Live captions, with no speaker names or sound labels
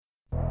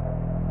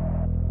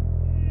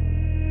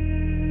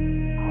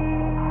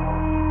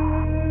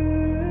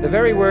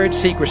very word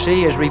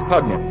secrecy is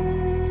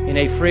repugnant in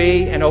a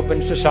free and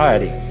open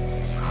society.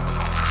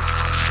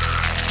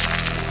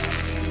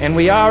 And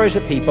we are, as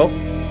a people,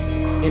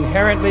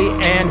 inherently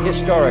and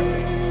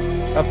historically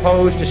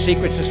opposed to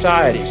secret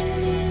societies,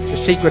 to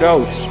secret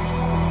oaths,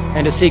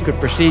 and to secret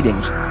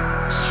proceedings.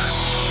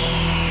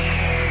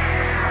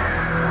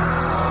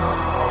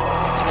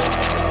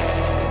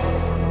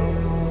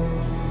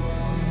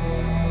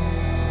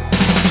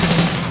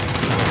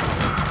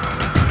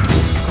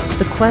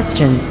 The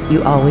questions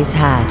you always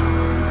had.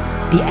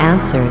 The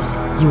answers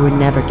you were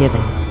never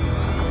given.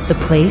 The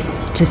place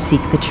to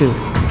seek the truth.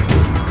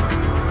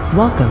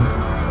 Welcome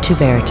to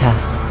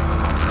Veritas.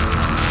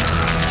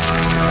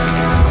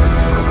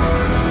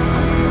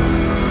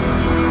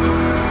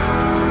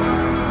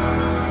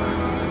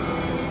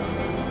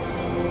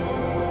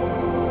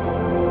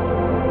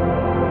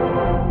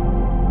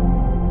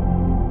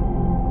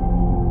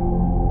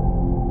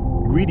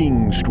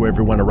 Greetings to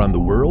everyone around the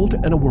world,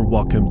 and a warm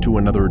welcome to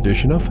another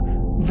edition of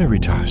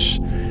Veritas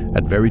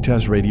at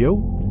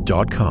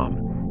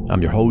veritasradio.com.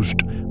 I'm your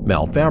host,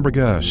 Mel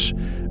Fabregas,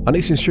 and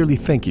I sincerely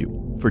thank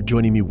you for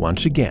joining me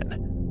once again.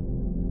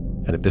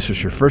 And if this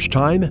is your first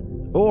time,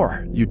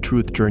 or your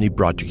truth journey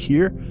brought you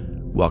here,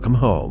 welcome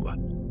home.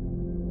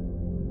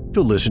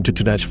 To listen to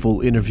tonight's full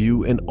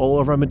interview and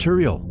all of our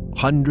material,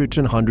 hundreds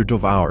and hundreds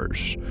of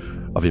hours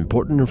of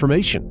important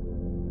information,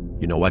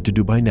 you know what to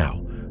do by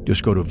now.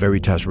 Just go to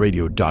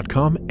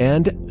veritasradio.com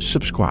and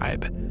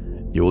subscribe.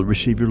 You will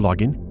receive your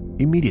login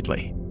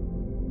immediately.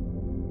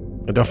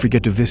 And don't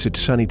forget to visit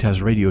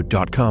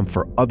sunnytasradio.com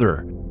for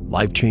other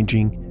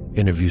life-changing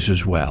interviews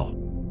as well.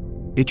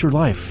 It's your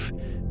life.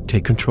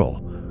 Take control.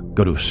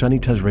 Go to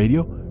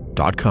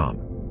sunnytasradio.com.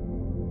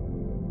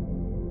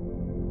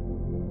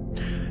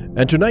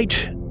 And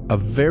tonight, a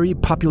very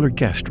popular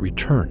guest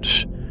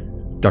returns,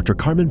 Dr.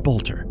 Carmen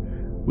Boulter,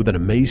 with an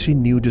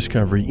amazing new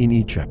discovery in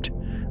Egypt,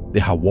 the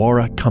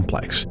Hawara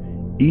complex,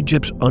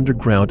 Egypt's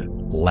underground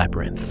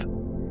labyrinth.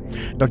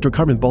 Dr.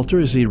 Carmen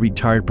Boulter is a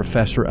retired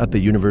professor at the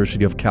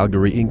University of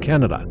Calgary in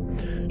Canada.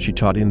 She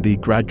taught in the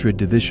Graduate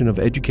Division of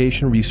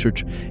Education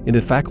Research in the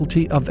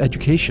Faculty of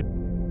Education.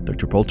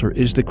 Dr. Boulter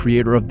is the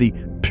creator of the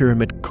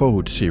Pyramid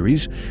Code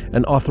series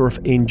and author of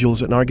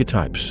Angels and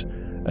Archetypes,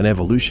 an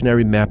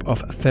evolutionary map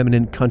of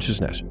feminine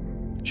consciousness.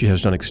 She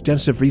has done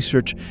extensive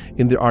research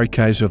in the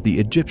archives of the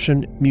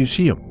Egyptian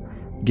Museum,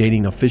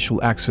 gaining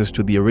official access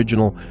to the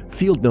original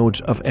field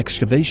notes of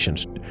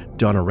excavations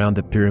done around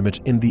the pyramids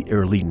in the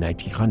early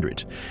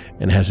 1900s,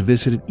 and has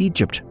visited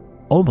Egypt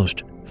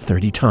almost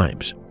 30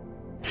 times.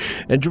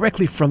 And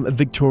directly from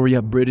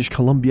Victoria, British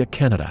Columbia,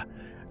 Canada,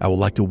 I would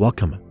like to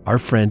welcome our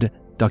friend,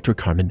 Dr.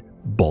 Carmen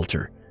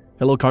Boulter.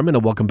 Hello, Carmen,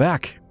 and welcome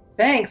back.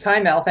 Thanks.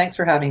 Hi, Mel. Thanks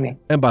for having me.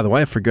 And by the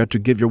way, I forgot to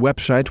give your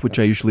website, which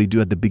I usually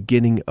do at the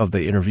beginning of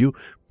the interview,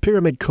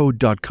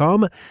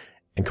 pyramidcode.com,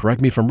 and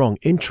correct me if I'm wrong,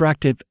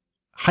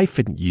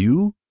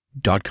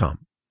 interactive-u.com.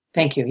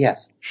 Thank you.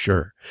 Yes.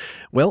 Sure.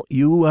 Well,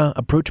 you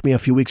approached me a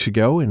few weeks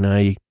ago, and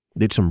I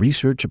did some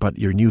research about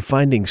your new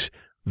findings.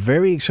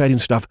 Very exciting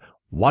stuff.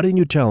 Why didn't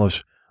you tell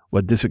us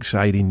what this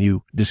exciting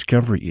new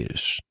discovery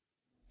is?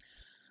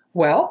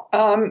 Well,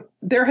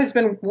 there has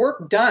been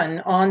work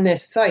done on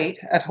this site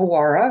at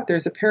Hawara.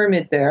 There's a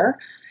pyramid there.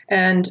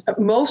 And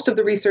most of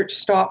the research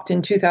stopped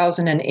in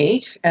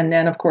 2008. And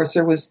then, of course,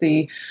 there was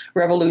the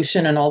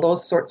revolution and all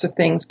those sorts of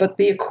things. But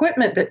the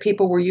equipment that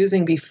people were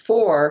using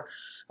before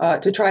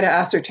to try to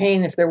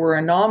ascertain if there were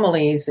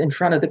anomalies in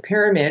front of the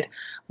pyramid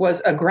was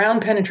a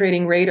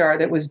ground-penetrating radar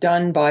that was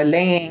done by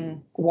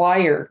laying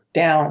wire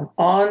down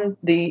on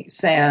the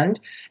sand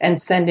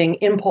and sending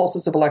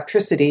impulses of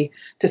electricity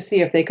to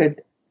see if they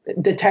could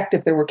detect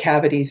if there were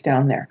cavities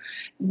down there.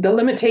 The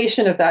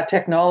limitation of that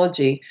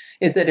technology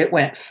is that it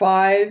went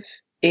 5,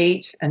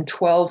 8, and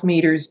 12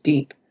 meters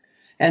deep.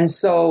 And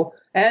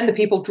the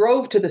people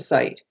drove to the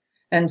site.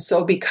 And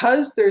so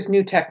because there's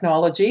new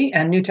technology,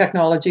 and new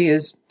technology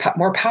is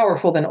more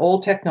powerful than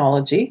old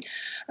technology,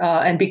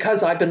 and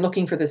because I've been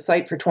looking for this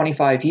site for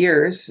 25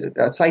 years,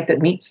 a site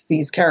that meets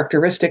these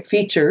characteristic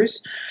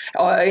features,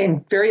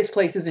 in various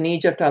places in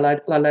Egypt, I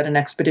led an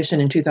expedition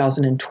in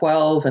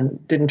 2012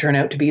 and didn't turn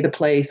out to be the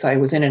place. I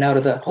was in and out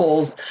of the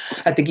holes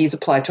at the Giza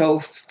Plateau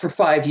for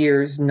 5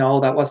 years. No,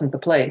 that wasn't the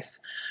place.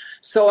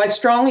 So I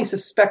strongly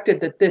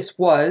suspected that this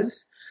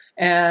was,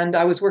 and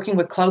I was working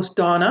with Klaus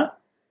Donna,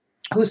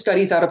 who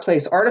studies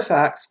out-of-place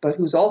artifacts, but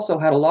who's also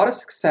had a lot of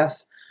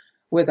success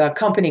with a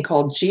company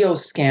called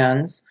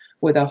Geoscans,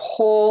 with a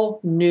whole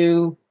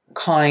new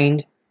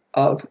kind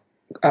of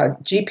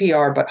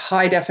GPR, but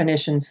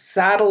high-definition,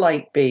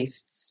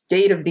 satellite-based,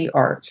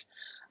 state-of-the-art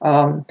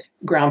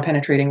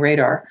ground-penetrating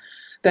radar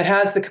that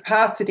has the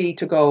capacity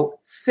to go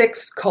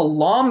 6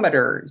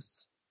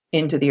 kilometers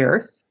into the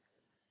Earth.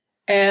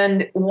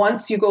 And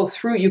once you go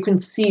through, you can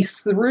see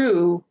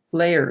through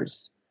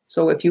layers.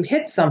 So if you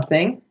hit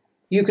something,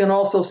 you can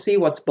also see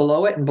what's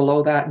below it and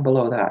below that and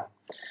below that.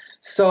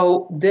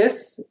 So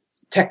this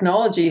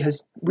technology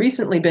has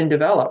recently been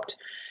developed,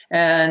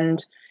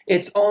 and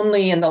it's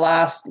only in the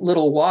last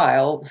little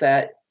while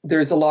that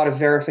there's a lot of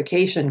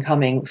verification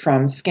coming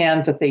from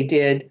scans that they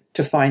did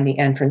to find the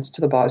entrance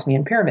to the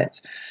Bosnian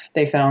pyramids.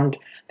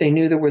 They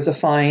knew there was a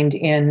find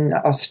in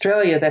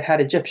Australia that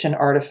had Egyptian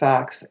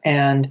artifacts,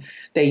 and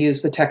they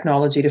used the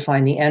technology to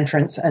find the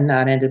entrance, and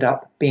that ended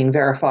up being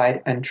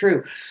verified and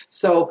true.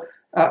 So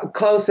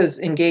Klaus has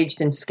engaged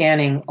in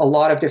scanning a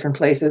lot of different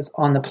places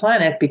on the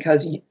planet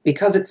because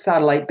it's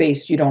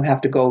satellite-based, you don't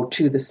have to go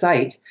to the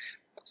site.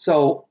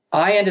 So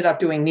I ended up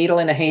doing needle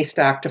in a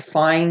haystack to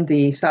find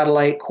the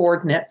satellite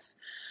coordinates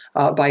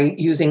by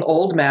using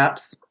old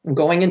maps,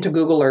 going into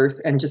Google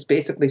Earth, and just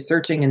basically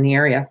searching in the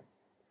area.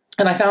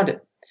 And I found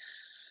it.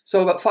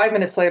 So about 5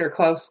 minutes later,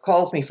 Klaus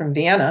calls me from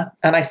Vienna,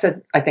 and I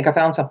said, I think I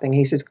found something.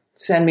 He says,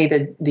 send me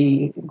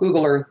the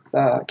Google Earth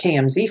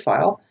KMZ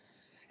file.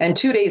 And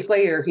 2 days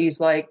later, he's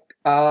like,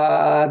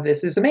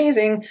 this is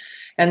amazing.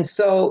 And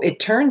so it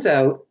turns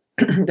out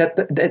that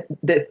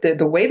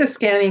the way the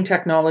scanning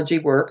technology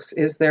works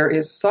is there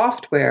is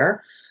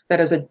software that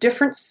has a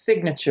different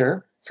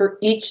signature for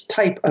each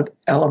type of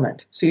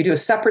element. So you do a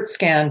separate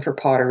scan for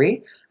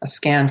pottery, a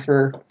scan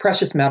for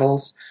precious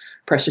metals,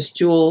 precious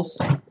jewels,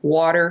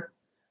 water,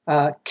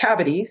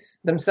 cavities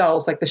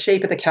themselves, like the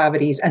shape of the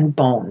cavities, and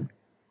bone.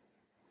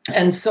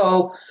 And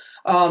so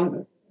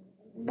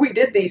we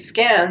did these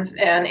scans,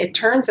 and it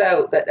turns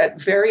out that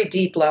at very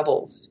deep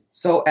levels,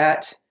 so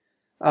at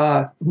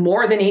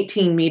more than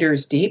 18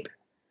 meters deep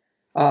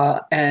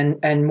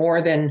and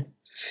more than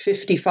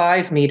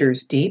 55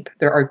 meters deep,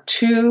 there are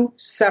two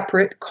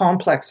separate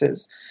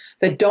complexes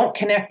that don't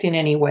connect in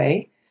any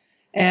way.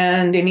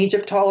 And in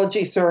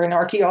Egyptology, so in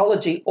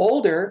archaeology,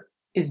 older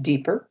is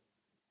deeper.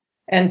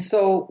 And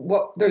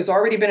so there's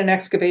already been an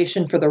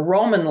excavation for the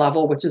Roman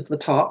level, which is the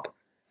top,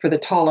 for the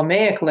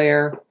Ptolemaic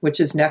layer, which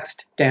is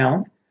next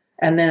down,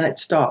 and then it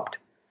stopped.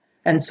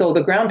 And so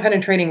the ground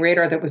penetrating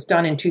radar that was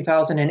done in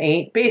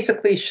 2008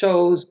 basically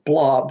shows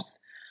blobs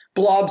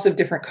of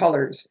different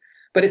colors,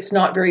 but it's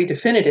not very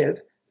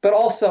definitive. But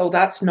also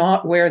that's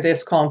not where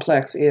this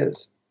complex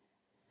is.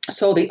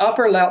 So the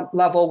upper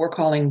level we're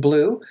calling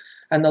blue,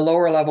 and the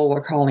lower level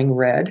we're calling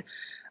red.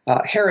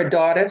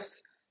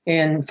 Herodotus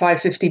in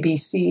 550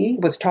 BC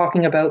was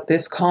talking about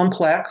this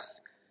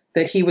complex,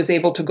 that he was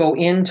able to go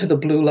into the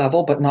blue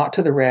level, but not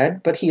to the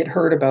red, but he had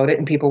heard about it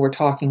and people were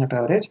talking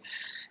about it.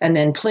 And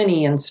then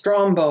Pliny and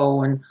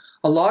Strombo and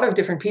a lot of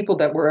different people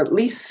that were at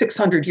least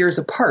 600 years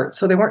apart,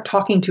 so they weren't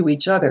talking to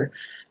each other,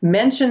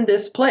 mentioned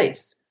this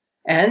place,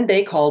 and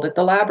they called it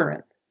the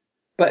Labyrinth.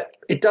 But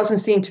it doesn't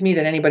seem to me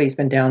that anybody's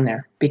been down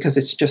there because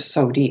it's just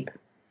so deep.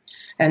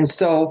 And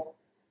so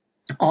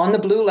on the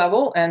blue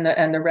level and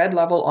the red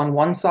level on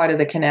one side of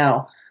the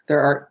canal,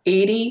 there are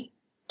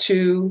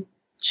 82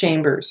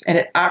 chambers, and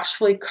it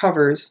actually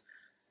covers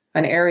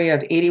an area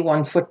of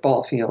 81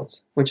 football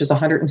fields, which is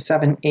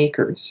 107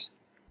 acres.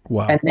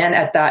 Wow. And then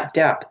at that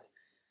depth,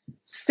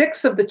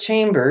 6 of the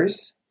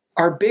chambers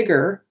are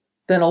bigger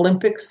than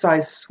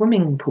Olympic-sized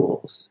swimming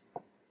pools.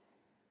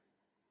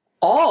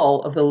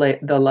 All of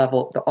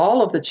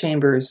all of the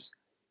chambers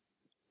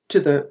to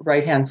the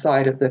right-hand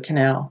side of the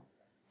canal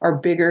are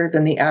bigger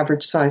than the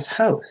average size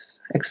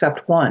house,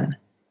 except one,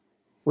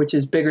 which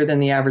is bigger than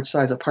the average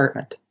size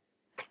apartment.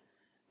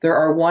 There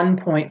are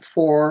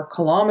 1.4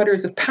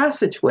 kilometers of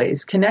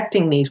passageways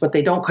connecting these, but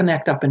they don't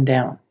connect up and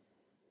down.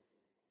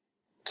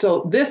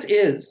 So this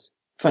is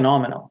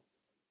phenomenal.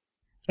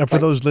 And for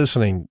those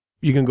listening,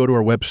 you can go to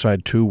our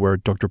website too, where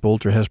Dr.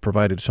 Boulter has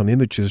provided some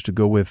images to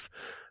go with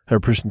her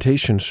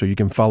presentation, so you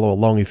can follow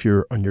along if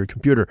you're on your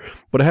computer.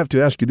 But I have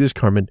to ask you this,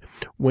 Carmen.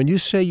 When you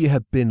say you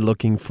have been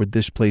looking for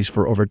this place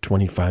for over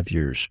 25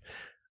 years,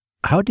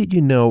 how did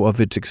you know of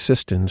its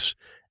existence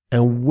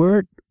and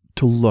where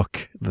to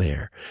look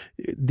there?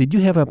 Did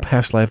you have a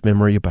past life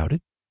memory about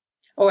it?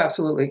 Oh,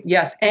 absolutely.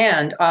 Yes.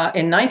 And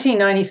in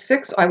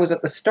 1996, I was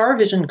at the Star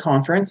Vision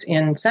conference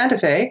in Santa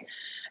Fe,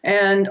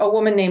 and a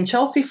woman named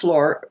Chelsea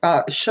Floor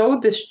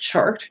showed this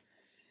chart,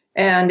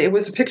 and it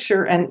was a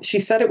picture, and she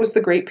said it was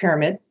the Great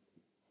Pyramid.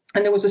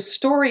 And there was a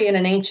story in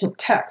an ancient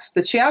text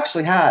that she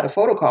actually had a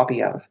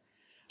photocopy of,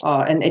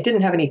 and it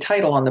didn't have any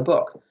title on the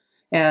book.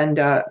 And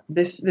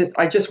this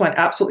I just went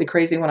absolutely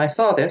crazy when I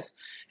saw this.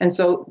 And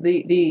so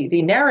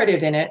the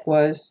narrative in it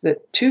was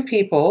that 2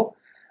 people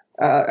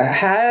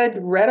had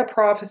read a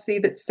prophecy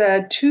that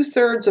said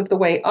 2/3 of the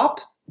way up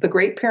the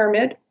Great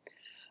Pyramid,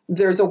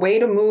 there's a way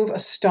to move a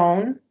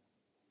stone,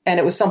 and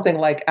it was something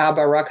like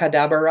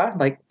abracadabra,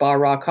 like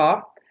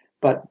baraka,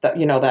 but that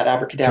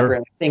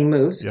abracadabra thing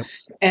moves. Yep.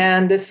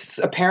 And this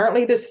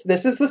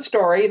is the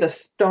story. The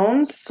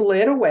stone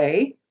slid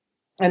away,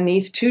 and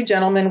these 2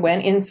 gentlemen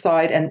went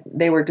inside, and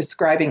they were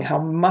describing how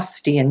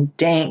musty and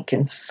dank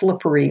and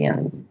slippery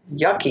and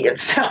yucky it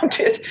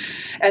sounded.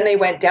 And they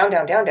went down,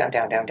 down, down, down,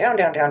 down, down, down,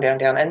 down, down, down,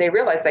 down, and they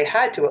realized they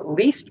had to at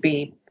least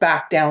be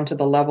back down to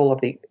the level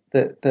of the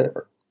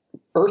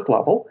earth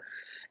level.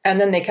 And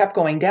then they kept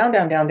going down,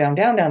 down, down, down,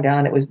 down, down, down,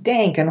 and it was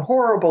dank and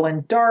horrible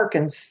and dark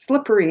and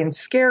slippery and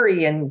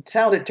scary and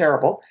sounded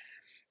terrible.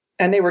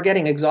 And they were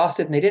getting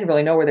exhausted, and they didn't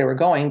really know where they were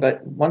going,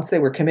 but once they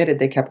were committed,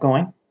 they kept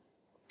going.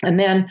 And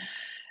then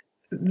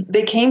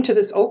they came to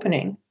this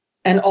opening,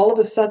 And all of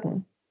a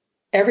sudden,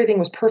 everything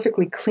was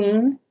perfectly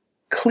clean,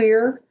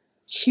 clear,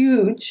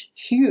 huge,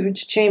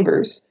 huge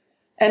chambers.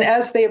 And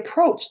as they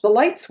approached, the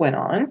lights went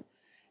on,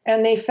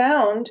 and they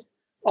found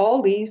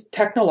all these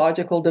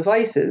technological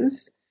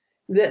devices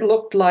that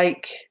looked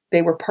like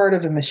they were part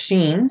of a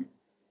machine,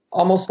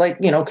 almost like,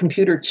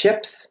 computer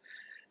chips,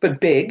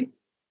 but big.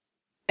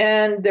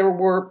 And there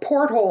were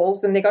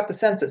portholes, and they got the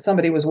sense that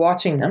somebody was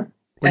watching them.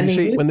 When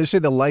they say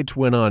the lights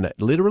went on,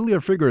 literally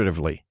or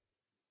figuratively?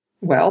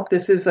 Well,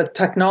 this is a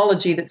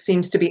technology that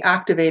seems to be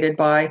activated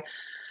by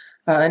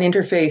an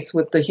interface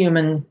with the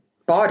human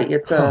body.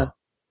 It's a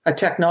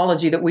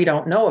technology that we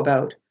don't know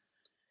about.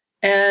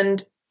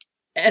 And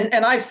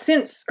I've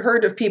since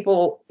heard of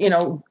people,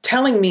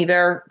 telling me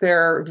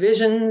their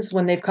visions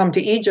when they've come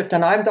to Egypt,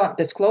 and I've not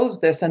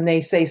disclosed this, and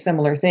they say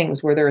similar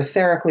things where they're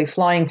etherically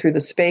flying through the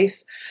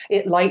space.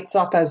 It lights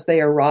up as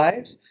they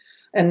arrive,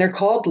 and they're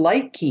called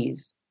light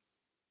keys.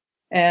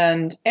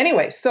 And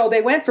anyway, so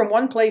they went from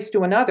one place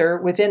to another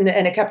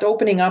and it kept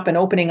opening up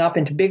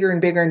into bigger and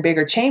bigger and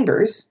bigger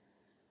chambers.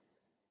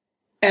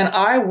 And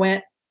I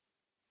went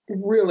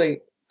really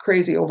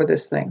crazy over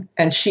this thing.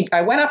 And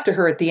I went up to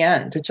her at the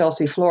end, to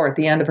Chelsea Floor at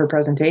the end of her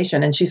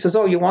presentation. And she says,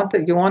 "Oh, you want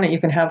it? You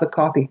can have the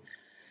copy."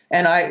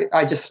 And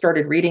I just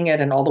started reading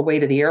it, and all the way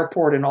to the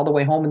airport and all the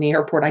way home in the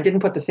airport. I didn't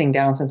put the thing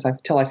down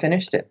till I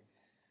finished it.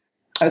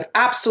 I was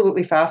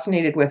absolutely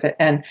fascinated with it.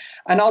 And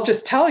I'll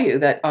just tell you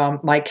that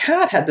my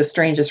cat had the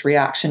strangest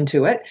reaction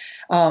to it.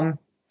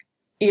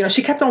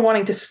 She kept on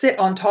wanting to sit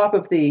on top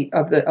of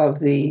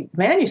the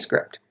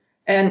manuscript.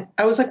 And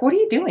I was like, "What are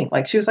you doing?"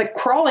 Like, she was like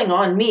crawling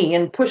on me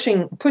and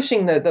pushing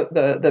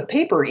the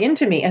paper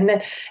into me. And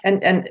then,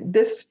 and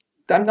this,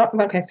 I'm not,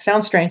 okay,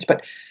 sounds strange,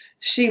 but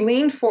she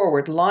leaned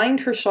forward, lined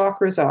her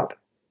chakras up,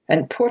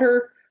 and put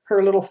her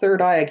little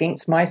third eye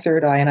against my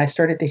third eye. And I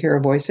started to hear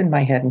a voice in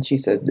my head. And she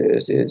said,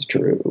 "This is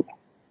true.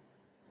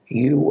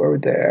 You were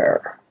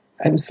there.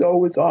 And so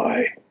was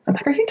I." I'm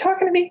like, "Are you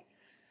talking to me?"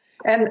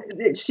 And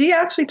she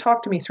actually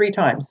talked to me 3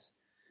 times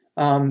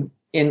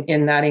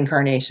in that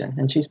incarnation.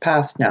 And she's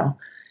passed now.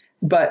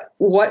 But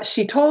what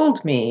she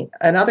told me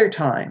another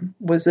time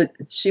was that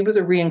she was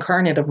a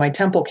reincarnate of my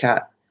temple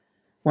cat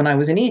when I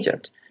was in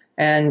Egypt.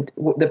 And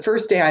the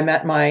first day I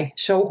met my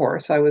show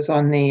horse, I was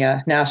on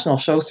the national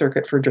show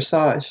circuit for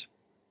dressage.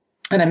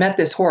 And I met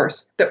this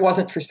horse that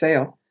wasn't for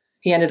sale.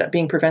 He ended up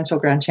being provincial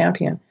grand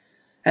champion.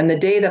 And the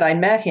day that I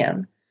met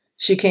him,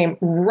 she came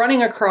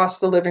running across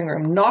the living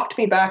room, knocked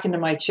me back into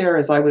my chair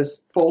as I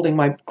was closing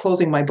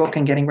my book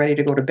and getting ready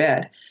to go to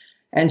bed.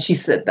 And she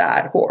said,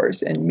 "That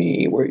horse and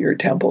me were your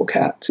temple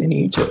cats in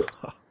Egypt.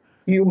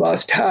 You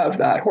must have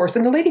that horse."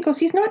 And the lady goes,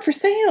 "He's not for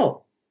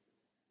sale."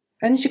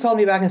 And she called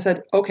me back and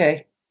said,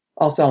 "Okay,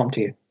 I'll sell him to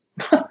you."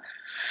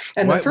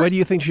 And why do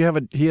you think she had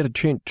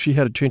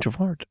a change of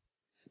heart?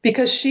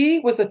 Because she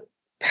was a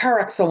par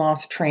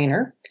excellence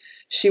trainer.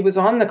 She was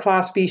on the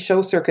Class B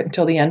show circuit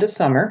until the end of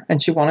summer,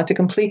 and she wanted to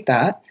complete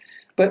that.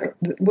 But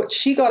what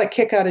she got a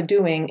kick out of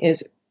doing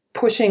is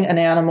pushing an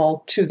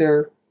animal to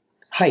their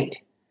height.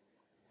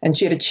 And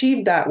she had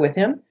achieved that with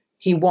him.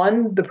 He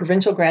won the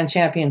provincial grand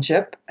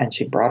championship, and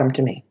she brought him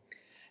to me.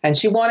 And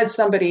she wanted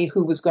somebody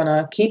who was going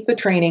to keep the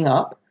training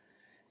up,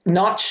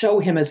 not show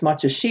him as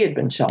much as she had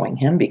been showing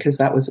him, because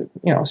that was,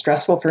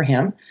 stressful for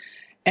him.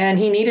 And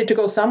he needed to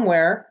go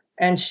somewhere.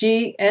 And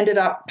she ended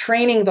up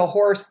training the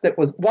horse that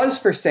was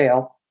for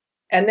sale.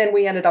 And then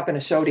we ended up in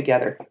a show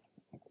together.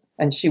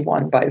 And she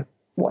won by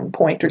 1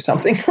 point or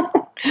something.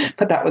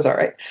 But that was all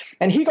right.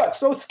 And he got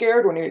so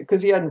scared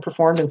because he hadn't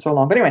performed in so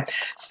long. But anyway,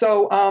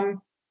 so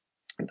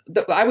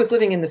I was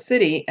living in the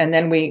city, and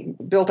then we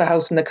built a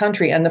house in the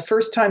country. And the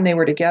first time they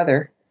were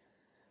together,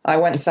 I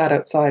went and sat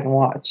outside and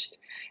watched.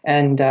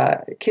 And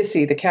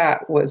Kissy, the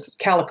cat, was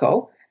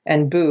Calico,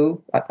 and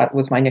Boo,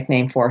 was my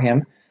nickname for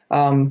him,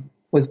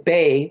 was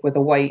Bay with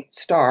a white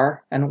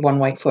star and 1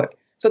 white foot.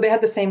 So they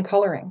had the same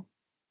coloring.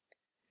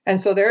 And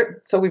so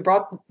we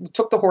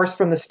took the horse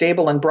from the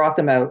stable and brought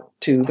them out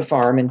to the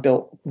farm and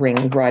built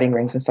riding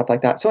rings and stuff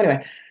like that. So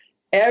anyway,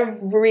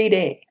 every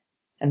day,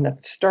 and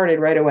that started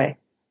right away,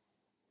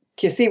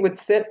 Kissy would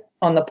sit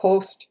on the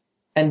post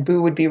and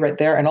Boo would be right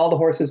there, and all the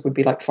horses would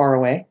be like far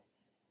away.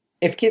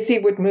 If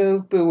Kissy would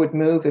move, Boo would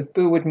move. If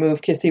Boo would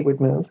move, Kissy would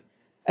move.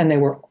 And they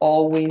were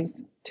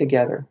always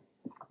together.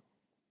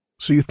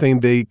 So you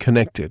think they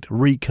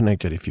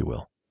reconnected, if you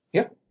will?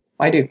 Yep,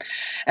 I do.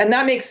 And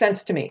that makes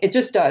sense to me. It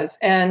just does.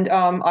 And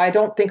I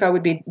don't think I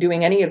would be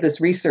doing any of this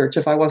research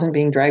if I wasn't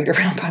being dragged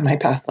around by my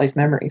past life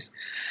memories.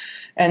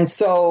 And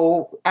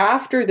so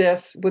after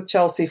this with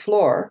Chelsea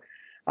Floor,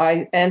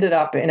 I ended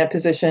up in a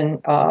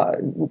position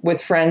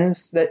with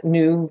friends that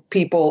knew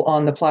people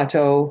on the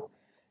plateau.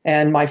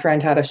 And my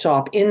friend had a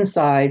shop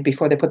inside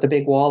before they put the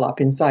big wall up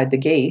inside the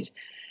gate.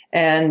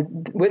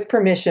 And with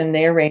permission,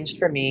 they arranged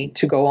for me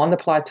to go on the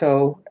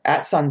plateau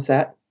at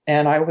sunset.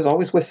 And I was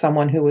always with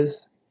someone who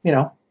was,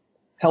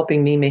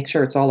 helping me make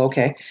sure it's all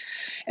okay.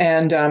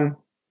 And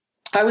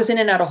I was in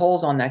and out of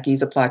holes on that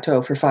Giza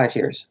plateau for 5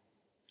 years.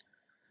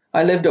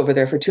 I lived over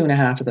there for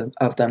 2.5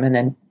 of them. And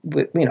then,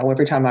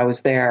 every time I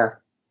was there,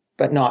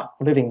 but not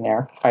living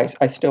there.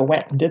 I still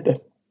went and did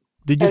this.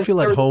 Did you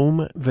feel at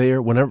home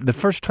there whenever the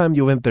first time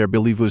you went there, I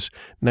believe was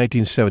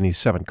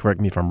 1977,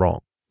 correct me if I'm wrong?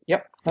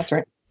 Yep, that's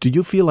right. Did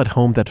you feel at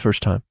home that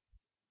first time?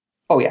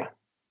 Oh, yeah.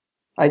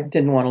 I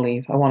didn't want to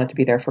leave. I wanted to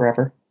be there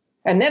forever.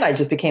 And then I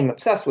just became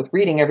obsessed with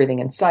reading everything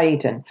in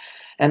sight and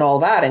all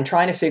that and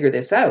trying to figure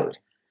this out.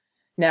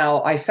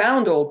 Now, I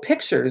found old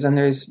pictures, and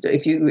there's,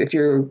 if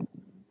you're,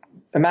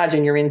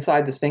 imagine you're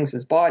inside the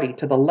Sphinx's body,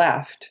 to the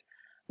left,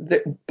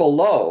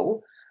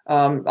 below,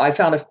 I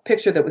found a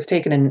picture that was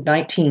taken in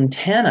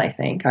 1910, I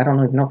think. I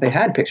don't even know if they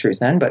had pictures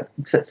then, but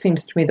it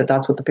seems to me that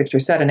that's what the picture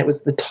said. And it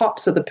was the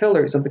tops of the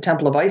pillars of the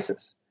Temple of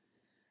Isis.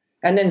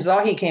 And then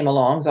Zahi came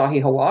along,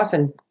 Zahi Hawass,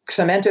 and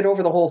cemented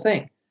over the whole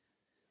thing.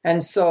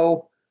 And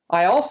so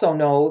I also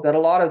know that a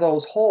lot of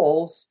those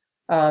holes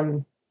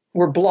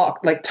were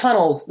blocked, like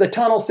tunnels. The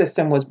tunnel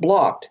system was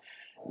blocked.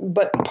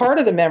 But part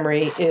of the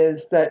memory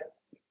is that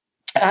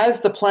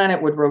as the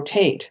planet would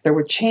rotate, there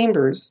were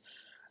chambers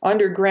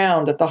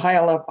underground at the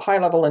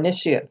high-level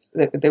initiates.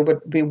 There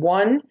would be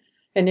one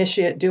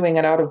initiate doing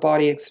an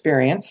out-of-body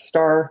experience,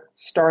 star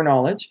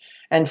knowledge,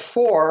 and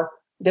 4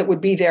 that would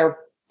be there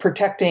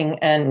protecting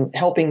and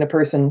helping the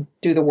person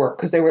do the work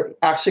because they were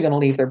actually going to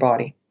leave their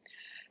body.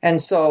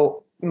 And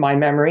so my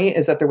memory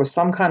is that there was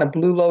some kind of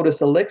blue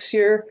lotus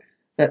elixir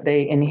that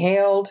they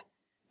inhaled,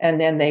 and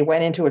then they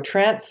went into a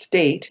trance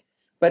state.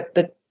 But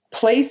the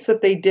place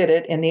that they did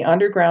it in the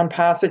underground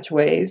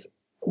passageways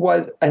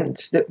and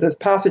this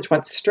passage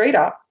went straight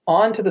up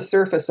onto the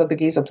surface of the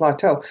Giza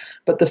Plateau,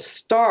 but the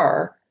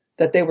star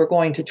that they were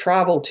going to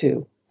travel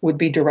to would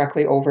be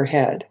directly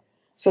overhead.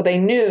 So they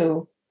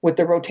knew with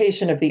the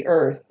rotation of the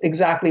Earth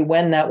exactly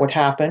when that would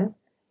happen,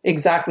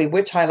 exactly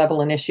which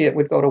high-level initiate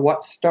would go to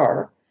what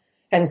star.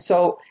 And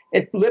so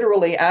it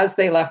literally, as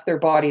they left their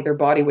body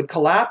would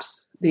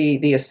collapse.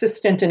 The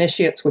assistant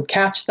initiates would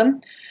catch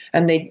them,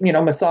 and they,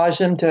 massage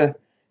them to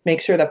make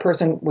sure that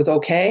person was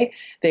okay.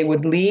 They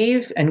would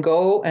leave and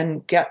go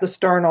and get the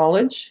star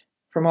knowledge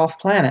from off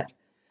planet.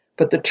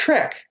 But the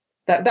trick,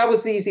 that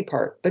was the easy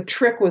part. The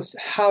trick was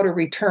how to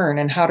return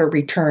and how to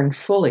return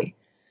fully.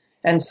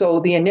 And so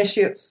the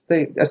initiates,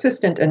 the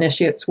assistant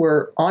initiates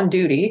were on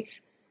duty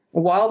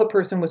while the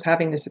person was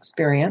having this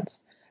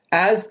experience.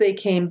 As they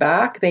came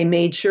back, they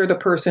made sure the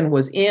person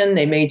was in,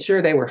 they made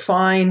sure they were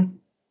fine.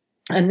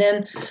 And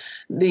then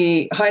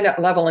the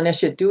high-level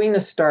initiate doing the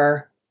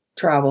star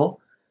travel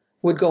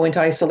would go into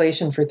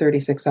isolation for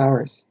 36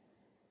 hours.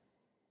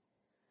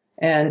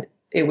 And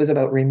it was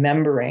about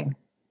remembering.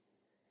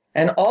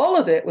 And all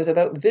of it was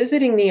about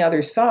visiting the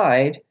other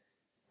side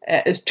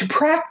as to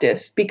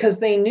practice, because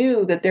they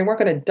knew that they weren't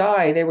going to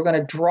die. They were going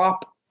to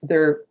drop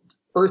their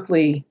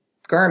earthly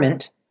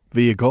garment.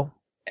 Vehicle.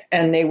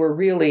 And they were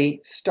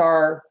really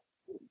star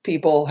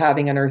people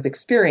having an earth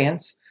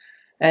experience.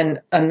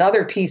 And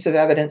another piece of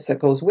evidence that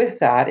goes with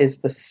that is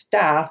the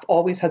staff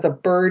always has a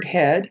bird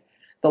head,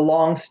 the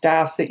long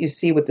staffs that you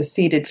see with the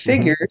seated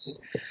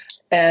figures,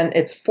 and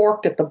it's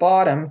forked at the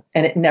bottom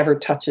and it never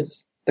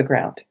touches the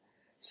ground.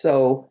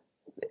 So,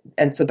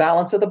 and it's a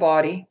balance of the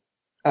body.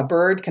 A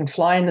bird can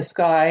fly in the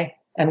sky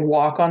and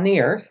walk on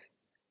the earth.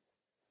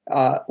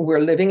 We're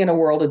living in a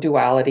world of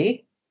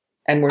duality,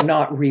 and we're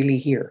not really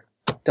here.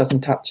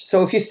 Doesn't touch.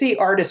 So if you see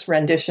artist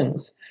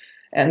renditions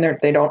and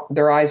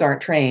their eyes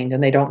aren't trained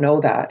and they don't know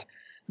that,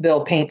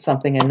 they'll paint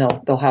something and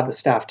they'll have the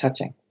staff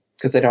touching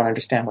because they don't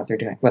understand what they're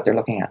doing, what they're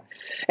looking at.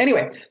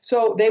 Anyway,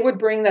 so they would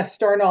bring the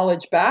star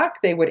knowledge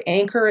back, they would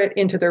anchor it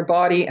into their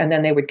body, and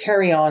then they would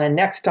carry on, and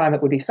next time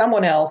it would be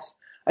someone else,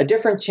 a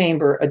different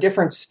chamber, a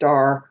different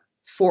star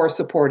for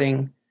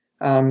supporting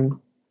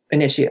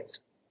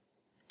initiates.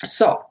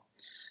 So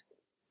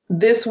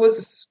this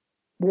was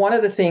one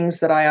of the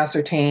things that I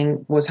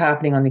ascertained was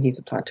happening on the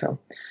Giza Plateau.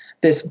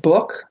 This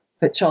book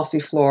that Chelsea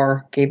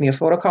Floor gave me a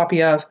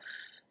photocopy of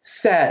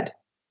said,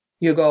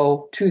 you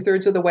go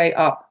 2/3 of the way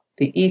up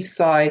the east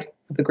side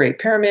of the Great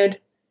Pyramid,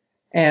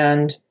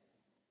 and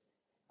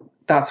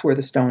that's where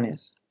the stone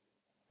is.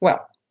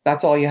 Well,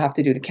 that's all you have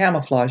to do to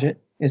camouflage it,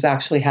 is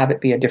actually have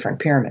it be a different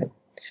pyramid.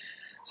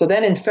 So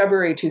then in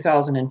February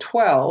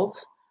 2012,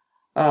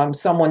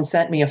 someone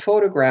sent me a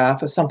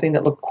photograph of something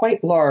that looked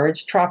quite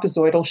large,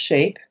 trapezoidal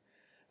shape,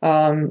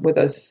 with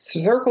a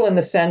circle in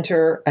the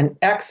center, an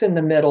X in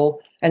the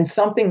middle, and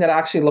something that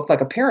actually looked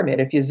like a pyramid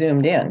if you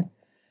zoomed in.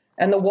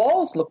 And the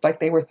walls looked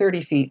like they were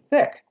 30 feet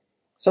thick.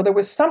 So there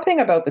was something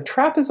about the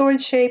trapezoid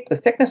shape, the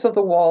thickness of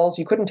the walls.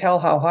 You couldn't tell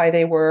how high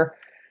they were.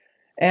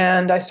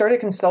 And I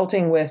started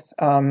consulting with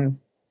a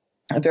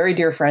very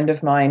dear friend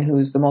of mine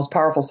who's the most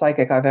powerful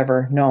psychic I've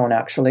ever known,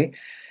 actually.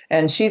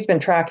 And she's been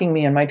tracking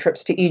me on my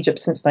trips to Egypt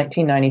since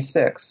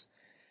 1996.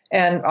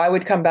 And I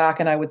would come back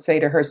and I would say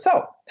to her,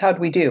 so, how'd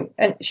we do?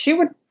 And it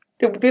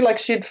would be like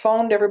she'd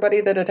phoned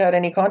everybody that had had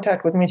any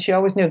contact with me. She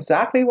always knew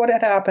exactly what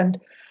had happened,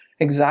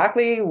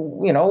 exactly,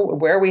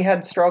 where we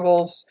had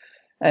struggles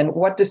and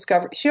what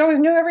discovery. She always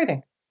knew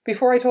everything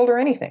before I told her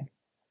anything.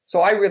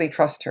 So I really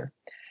trust her.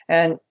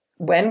 And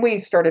when we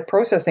started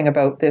processing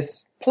about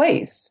this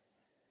place,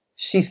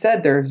 she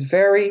said there are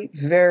very,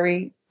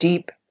 very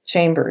deep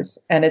chambers.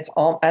 And it's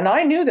all, and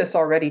I knew this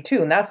already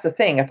too. And that's the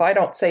thing. If I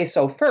don't say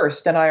so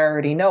first, and I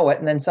already know it,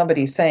 and then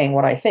somebody's saying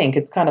what I think,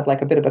 it's kind of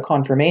like a bit of a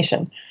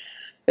confirmation.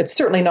 It's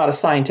certainly not a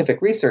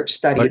scientific research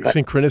study. Like but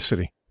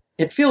synchronicity.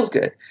 It feels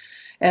good.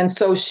 And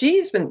so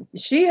she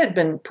had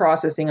been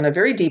processing on a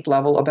very deep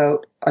level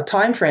about a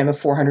time frame of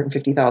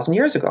 450,000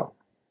 years ago.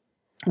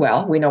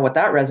 Well, we know what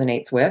that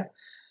resonates with,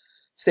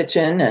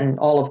 Sitchin and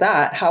all of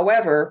that.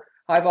 However,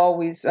 I've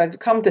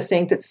come to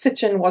think that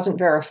Sitchin wasn't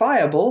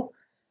verifiable,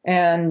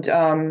 and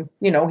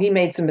he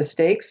made some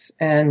mistakes.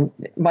 And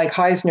Mike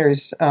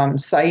Heisner's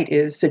site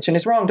is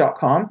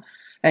sitchiniswrong.com,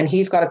 and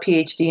he's got a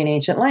Ph.D. in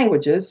ancient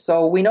languages.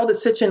 So we know that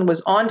Sitchin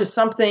was onto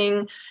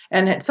something,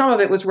 and some of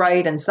it was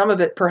right, and some of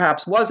it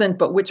perhaps wasn't.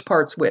 But which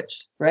part's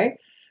which, right?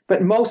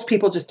 But most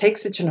people just take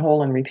Sitchin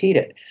whole and repeat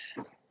it.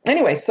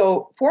 Anyway,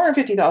 so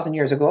 450,000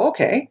 years ago,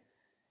 okay.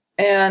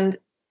 And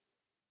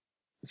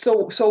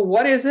so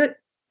what is it?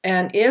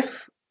 And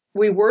if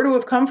we were to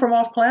have come from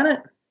off planet,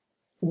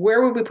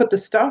 where would we put the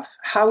stuff?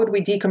 How would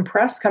we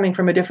decompress coming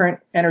from a different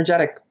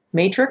energetic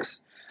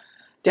matrix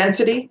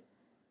density?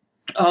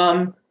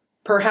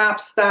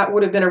 Perhaps that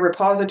would have been a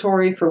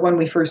repository for when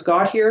we first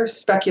got here,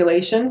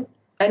 speculation.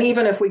 And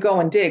even if we go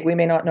and dig, we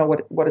may not know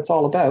what it's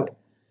all about.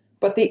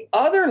 But the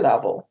other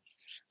level,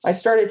 I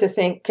started to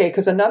think, okay,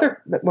 because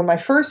when my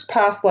first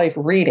past life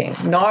reading,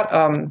 not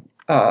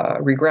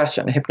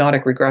regression,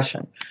 hypnotic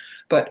regression,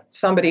 but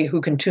somebody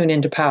who can tune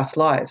into past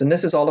lives, and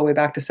this is all the way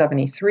back to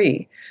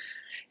 73,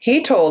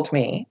 he told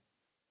me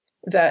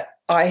that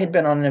I had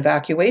been on an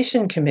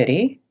evacuation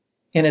committee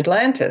in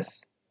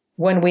Atlantis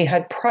when we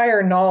had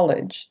prior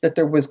knowledge that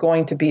there was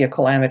going to be a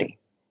calamity.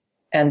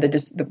 And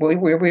we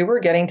were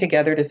getting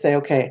together to say,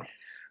 okay,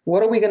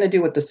 what are we going to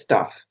do with the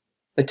stuff,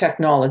 the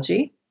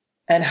technology,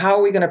 and how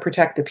are we going to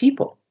protect the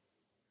people?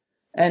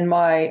 And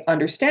my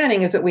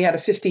understanding is that we had a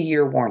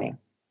 50-year warning.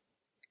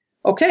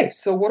 Okay,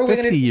 so what are we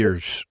going to do? 50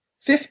 years.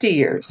 50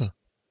 years. Huh.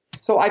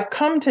 So I've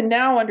come to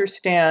now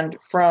understand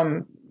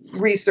from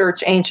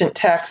research, ancient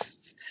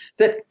texts,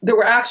 that there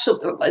were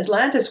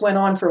Atlantis went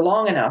on for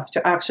long enough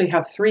to actually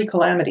have 3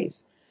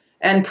 calamities,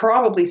 and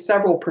probably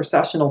several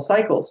processional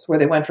cycles where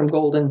they went from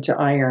golden to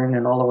iron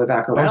and all the way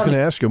back around. I was going to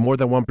ask you, more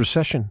than one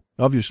procession,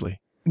 obviously.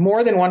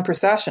 More than one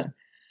procession.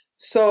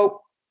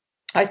 So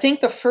I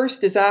think the first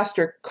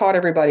disaster caught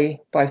everybody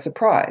by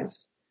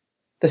surprise.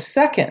 The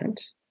second,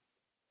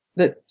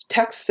 the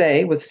texts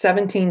say, was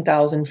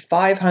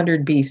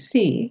 17,500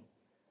 BC.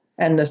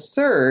 And the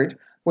third,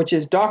 which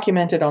is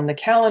documented on the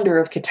calendar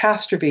of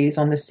catastrophes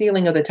on the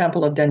ceiling of the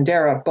Temple of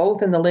Dendera,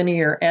 both in the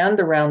linear and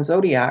the round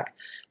zodiac,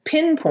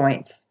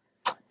 pinpoints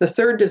the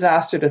third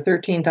disaster to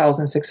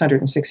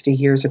 13,660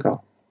 years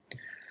ago.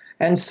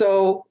 And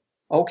so,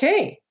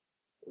 okay,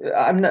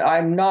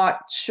 I'm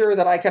not sure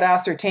that I could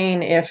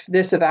ascertain if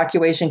this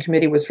evacuation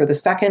committee was for the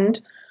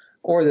second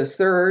or the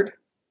third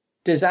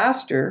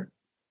disaster.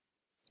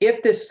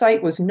 If this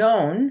site was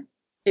known,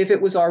 if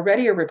it was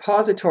already a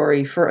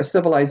repository for a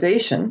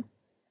civilization,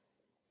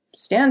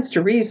 stands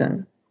to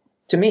reason,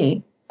 to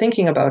me,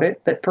 thinking about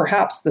it, that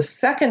perhaps the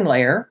second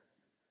layer,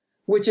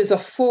 which is a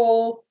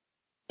full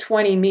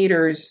 20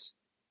 meters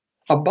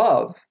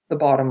above the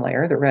bottom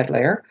layer, the red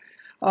layer,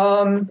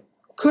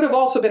 could have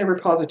also been a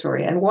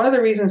repository. And one of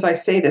the reasons I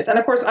say this, and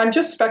of course, I'm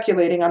just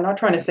speculating, I'm not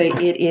trying to say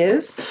it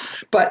is,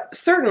 but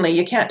certainly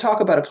you can't talk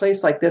about a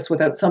place like this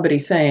without somebody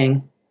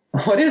saying,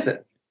 what is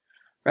it,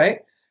 right?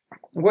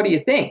 What do you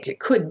think? It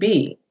could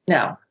be.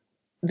 Now,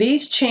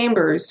 these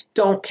chambers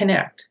don't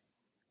connect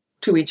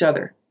to each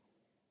other.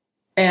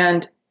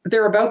 And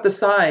they're about the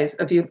size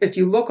of if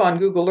you look on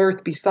Google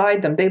Earth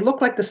beside them, they look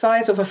like the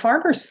size of a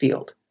farmer's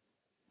field.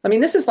 I mean,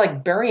 this is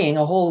like burying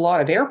a whole lot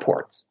of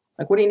airports.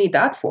 Like, what do you need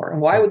that for? And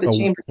why would the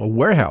chambers? A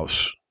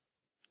warehouse.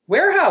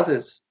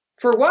 Warehouses.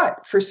 For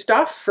what? For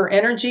stuff, for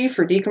energy,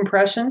 for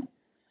decompression.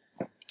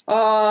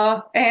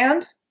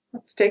 And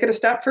let's take it a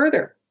step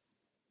further.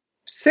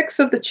 6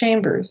 of the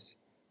chambers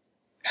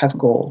have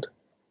gold.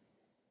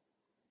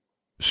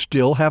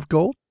 Still have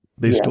gold?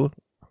 They still?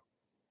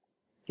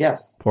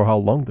 Yes. For how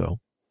long, though?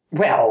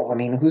 Well, I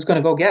mean, who's going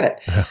to go get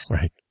it?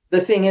 Right.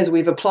 The thing is,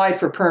 we've applied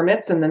for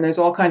permits, and then there's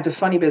all kinds of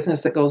funny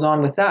business that goes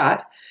on with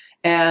that.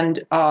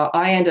 And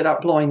I ended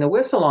up blowing the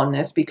whistle on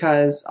this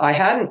because I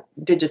hadn't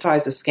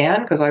digitized a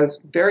scan because I was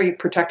very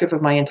protective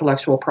of my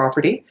intellectual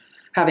property,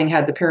 having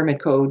had the Pyramid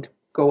Code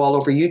go all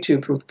over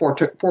YouTube with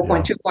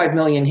 4.25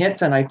 million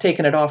hits, and I've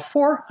taken it off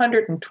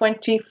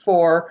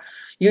 424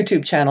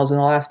 YouTube channels in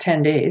the last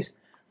 10 days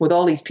with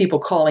all these people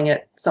calling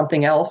it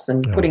something else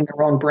and putting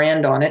their own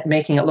brand on it,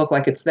 making it look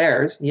like it's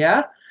theirs.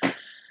 Yeah?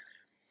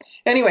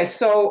 Anyway,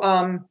 so...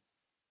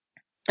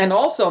 and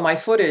also my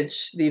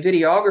footage, the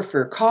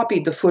videographer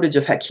copied the footage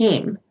of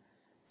Hakim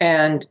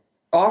and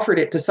offered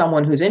it to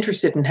someone who's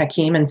interested in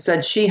Hakim and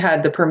said she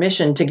had the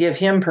permission to give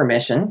him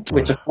permission,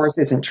 which of course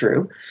isn't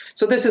true.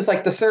 So this is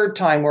like the third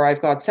time where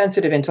I've got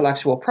sensitive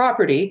intellectual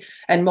property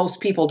and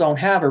most people don't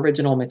have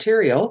original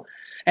material.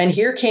 And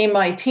here came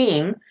my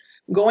team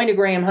going to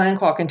Graham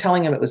Hancock and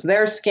telling him it was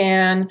their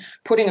scan,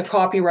 putting a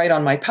copyright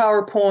on my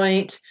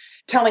PowerPoint,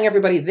 telling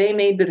everybody they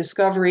made the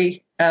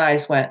discovery. And I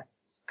just went,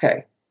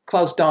 okay.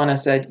 Klaus Donna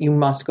said, you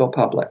must go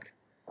public.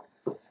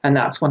 And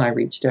that's when I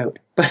reached out.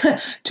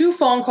 But 2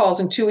 phone calls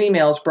and 2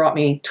 emails brought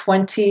me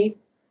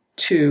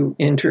 22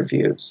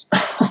 interviews.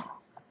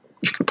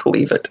 You can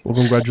believe it. Well,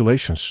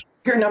 congratulations.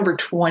 You're number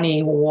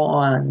 20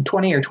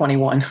 or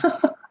 21.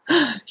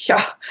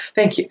 Yeah,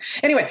 thank you.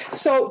 Anyway,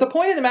 so the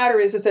point of the matter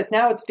is that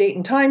now it's date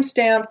and time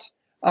stamped.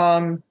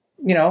 Those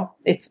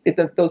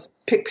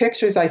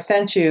pictures I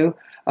sent you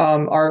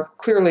are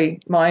clearly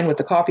mine with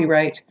the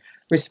copyright,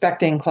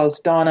 respecting Klaus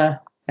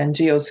Donna and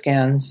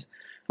geoscans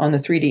on the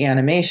 3D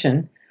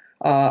animation.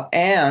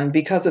 And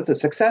because of the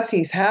success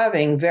he's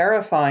having,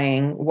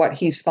 verifying what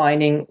he's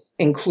finding,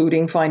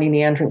 including finding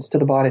the entrance to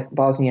the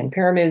Bosnian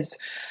pyramids,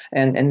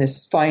 and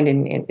this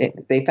finding,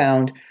 they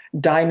found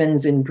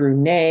diamonds in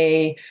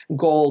Brunei,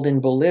 gold in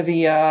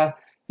Bolivia,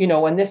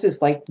 and this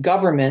is like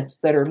governments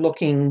that are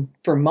looking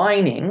for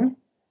mining,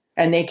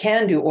 and they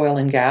can do oil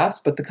and gas,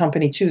 but the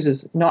company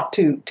chooses not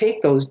to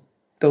take those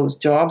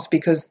jobs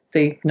because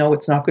they know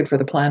it's not good for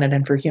the planet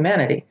and for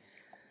humanity.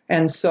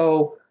 And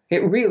so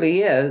it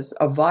really is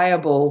a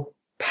viable,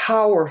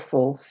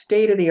 powerful,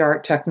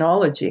 state-of-the-art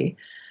technology.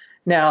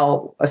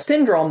 Now, a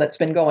syndrome that's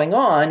been going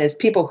on is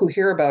people who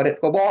hear about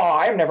it go, well,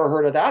 I've never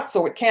heard of that,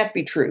 so it can't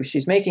be true.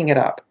 She's making it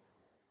up,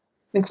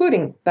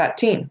 including that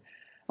team.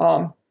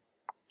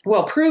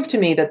 Well, prove to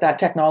me that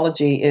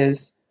technology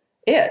is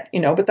it,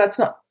 but that's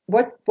not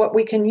what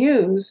we can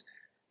use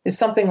is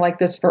something like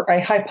this for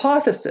a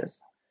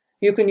hypothesis.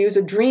 You can use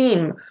a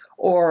dream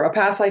or a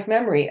past life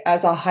memory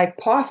as a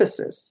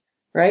hypothesis,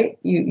 right?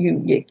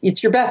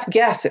 It's your best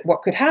guess at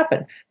what could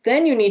happen.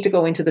 Then you need to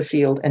go into the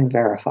field and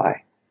verify.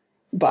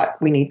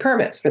 But we need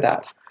permits for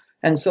that.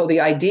 And so the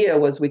idea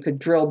was we could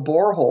drill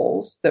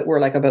boreholes that were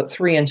like about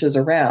 3 inches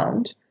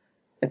around,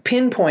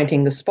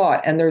 pinpointing the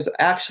spot. And there's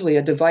actually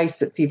a device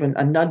that's even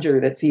a nudger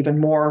that's even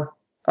more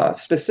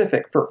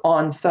specific for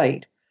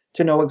on-site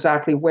to know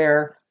exactly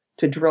where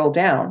to drill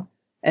down,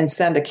 and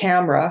send a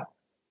camera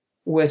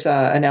with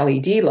an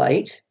LED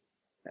light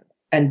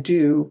and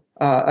do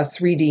a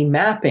 3D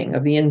mapping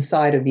of the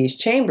inside of these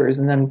chambers,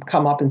 and then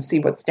come up and see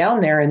what's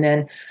down there, and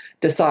then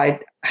decide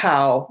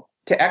how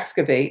to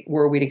excavate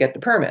were we to get the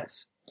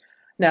permits.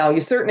 Now, you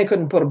certainly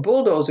couldn't put a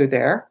bulldozer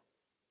there.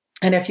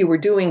 And if you were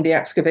doing the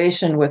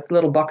excavation with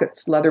little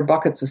buckets, leather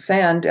buckets of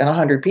sand and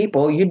 100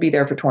 people, you'd be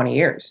there for 20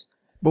 years.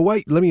 But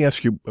wait, let me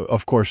ask you,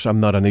 of course, I'm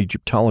not an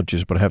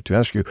Egyptologist, but I have to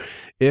ask you,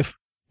 if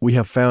we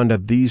have found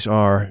that these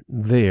are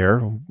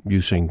there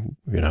using,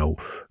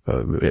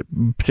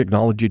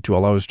 technology to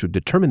allow us to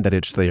determine that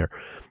it's there,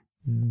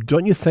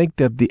 don't you think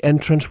that the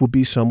entrance will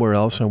be somewhere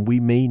else and we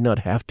may not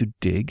have to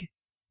dig?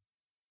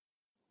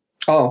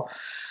 Oh,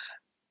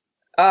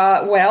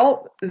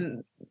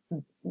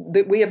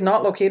 we have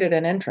not located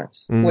an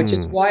entrance, which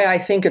is why I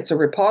think it's a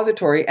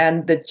repository.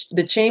 And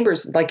the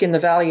chambers, like in the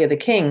Valley of the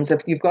Kings,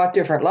 if you've got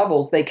different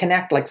levels, they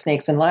connect like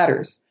snakes and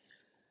ladders.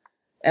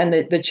 And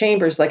the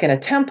chambers, like in a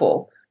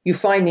temple, you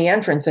find the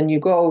entrance and you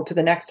go to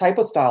the next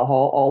hypostyle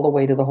hall all the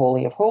way to the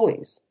Holy of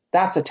Holies.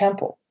 That's a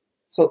temple.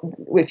 So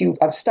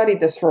I've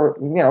studied this for,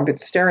 been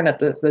staring at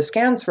the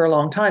scans for a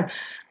long time,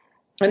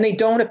 and they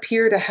don't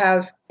appear to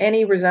have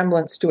any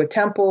resemblance to a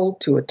temple,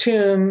 to a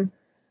tomb,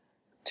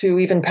 to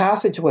even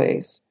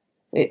passageways.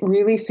 It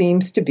really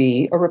seems to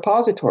be a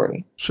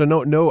repository. So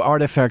no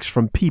artifacts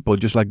from people,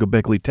 just like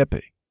Göbekli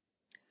Tepe?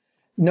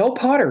 No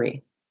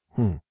pottery.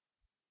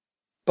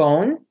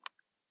 Bone?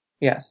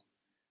 Yes.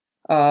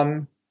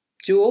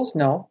 Jewels?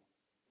 No.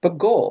 But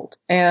gold.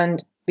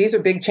 And these are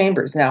big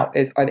chambers. Now,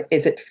 is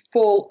it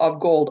full of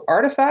gold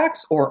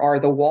artifacts, or are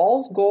the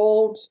walls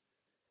gold,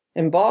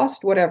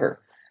 embossed,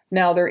 whatever?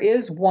 Now, there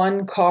is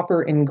one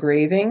copper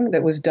engraving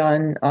that was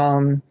done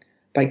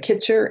by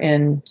Kitcher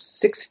in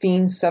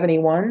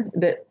 1671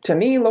 that to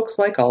me looks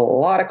like a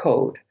lot of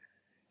code.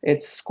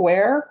 It's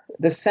square.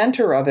 The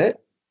center of it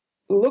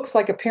looks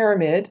like a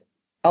pyramid,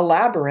 a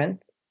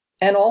labyrinth,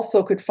 and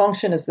also could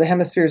function as the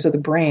hemispheres of the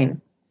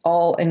brain,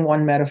 all in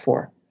one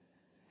metaphor.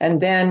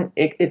 And then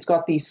it's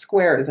got these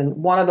squares, and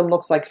one of them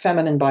looks like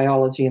feminine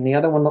biology, and the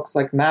other one looks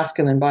like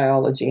masculine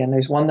biology, and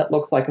there's one that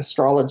looks like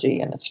astrology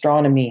and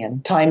astronomy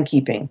and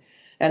timekeeping.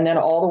 And then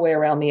all the way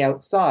around the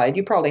outside,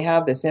 you probably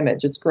have this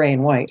image, it's gray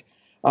and white.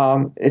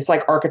 It's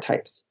like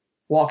archetypes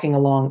walking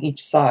along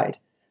each side.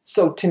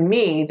 So to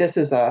me, this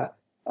is a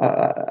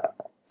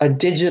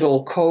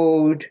digital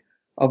code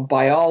of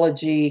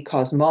biology,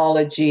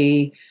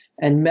 cosmology,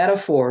 and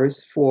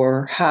metaphors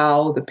for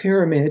how the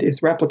pyramid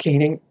is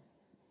replicating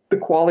the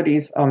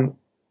qualities of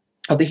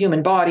the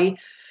human body,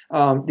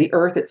 the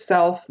Earth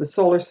itself, the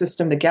solar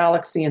system, the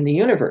galaxy, and the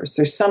universe.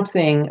 There's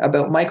something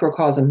about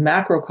microcosm,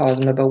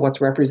 macrocosm, about what's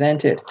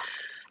represented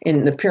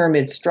in the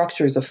pyramid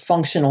structures of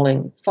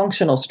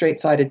functional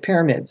straight-sided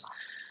pyramids,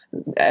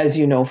 as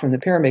you know from the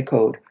pyramid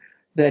code,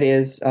 that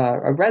is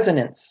a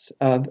resonance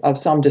of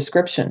some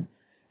description.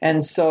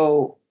 And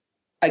so,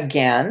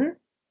 again,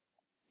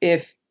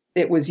 if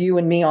it was you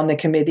and me on the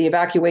committee, the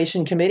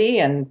evacuation committee,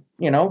 and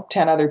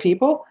 10 other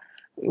people,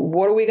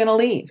 what are we going to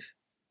leave?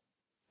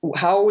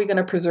 how are we going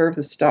to preserve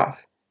the stuff?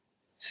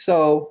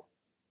 So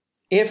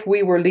if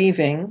we were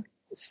leaving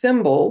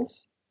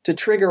symbols to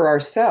trigger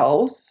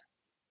ourselves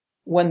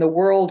when the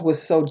world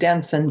was so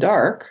dense and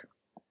dark,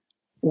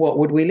 what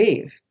would we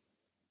leave?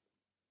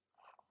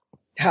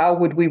 How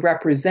would we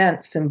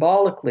represent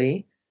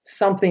symbolically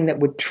something that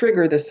would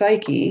trigger the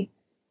psyche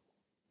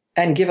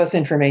and give us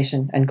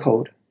information and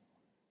code?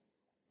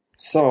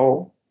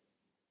 So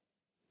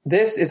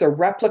this is a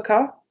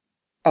replica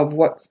of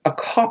what's a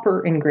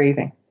copper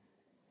engraving.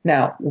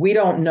 Now, we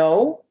don't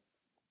know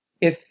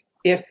if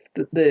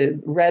the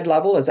red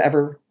level has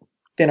ever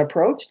been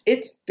approached.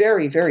 It's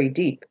very, very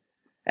deep.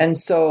 And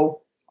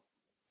so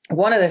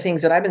one of the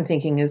things that I've been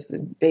thinking is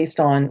based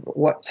on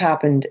what's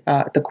happened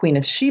at the Queen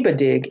of Sheba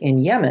dig in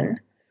Yemen,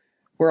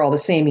 where all the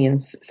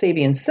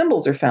Sabian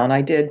symbols are found.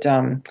 I did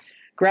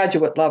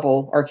graduate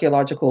level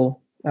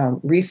archaeological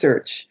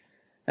research,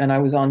 and I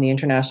was on the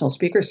international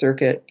speaker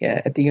circuit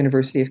at the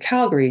University of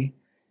Calgary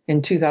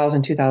in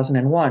 2000,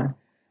 2001.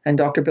 And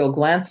Dr. Bill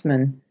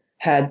Glantzman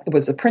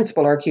was a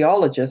principal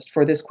archaeologist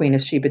for this Queen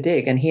of Sheba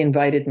dig, and he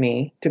invited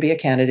me to be a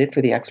candidate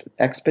for the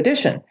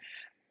expedition.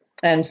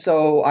 And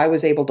so I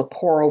was able to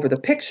pore over the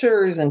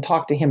pictures and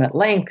talk to him at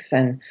length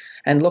and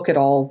look at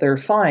all their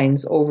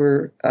finds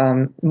over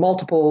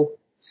multiple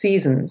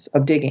seasons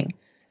of digging.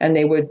 And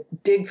they would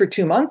dig for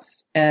 2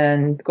 months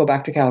and go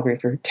back to Calgary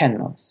for 10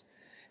 months.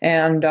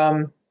 And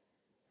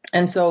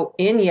so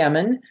in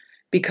Yemen,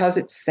 because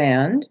it's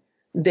sand,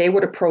 they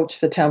would approach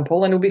the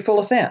temple and it would be full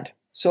of sand.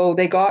 So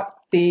they got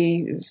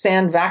the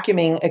sand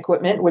vacuuming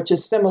equipment, which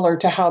is similar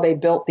to how they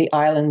built the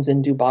islands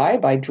in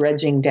Dubai by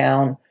dredging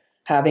down,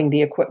 having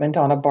the equipment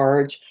on a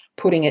barge,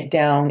 putting it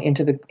down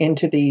into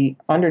the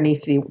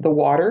underneath the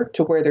water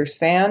to where there's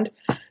sand,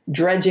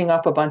 dredging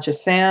up a bunch of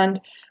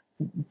sand,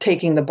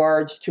 taking the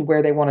barge to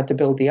where they wanted to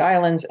build the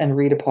islands and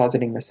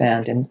redepositing the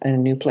sand in a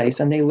new place.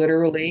 And they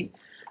literally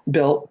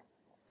built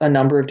a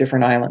number of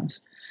different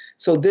islands.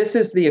 So this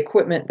is the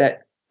equipment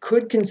that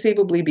could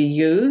conceivably be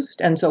used.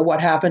 And so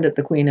what happened at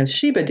the Queen of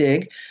Sheba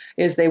dig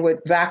is they would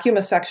vacuum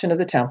a section of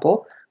the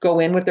temple, go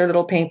in with their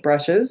little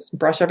paintbrushes,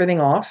 brush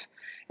everything off,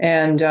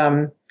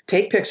 and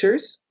take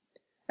pictures.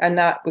 And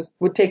that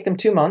would take them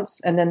 2 months.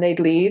 And then they'd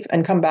leave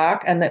and come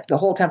back, and the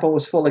whole temple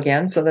was full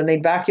again. So then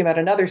they'd vacuum out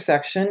another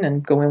section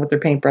and go in with their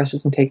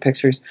paintbrushes and take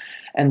pictures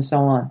and so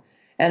on.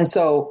 And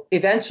so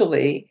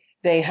eventually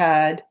they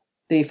had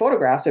the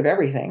photographs of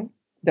everything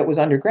that was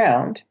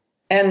underground,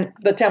 and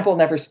the temple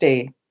never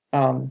stayed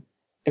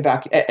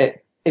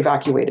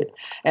evacuated.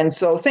 And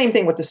so same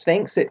thing with the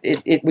Sphinx.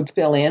 It would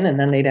fill in and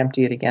then they'd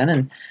empty it again.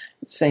 And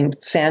same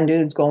sand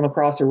dudes going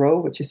across a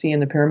road, which you see in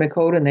the Pyramid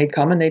Code, and they'd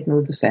come and they'd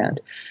move the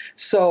sand.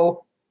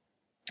 So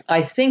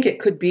I think it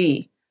could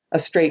be a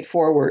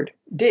straightforward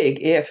dig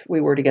if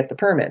we were to get the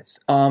permits.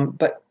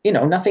 But,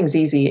 nothing's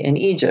easy in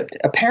Egypt.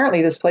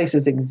 Apparently this place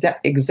is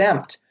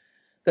exempt,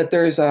 that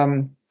there's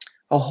a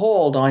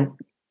hold on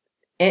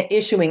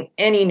issuing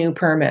any new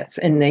permits,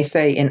 and they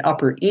say in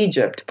Upper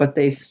Egypt, but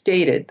they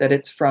stated that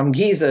it's from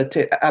Giza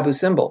to Abu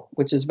Simbel,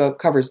 which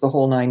covers the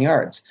whole 9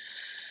 yards.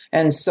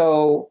 And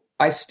so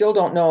I still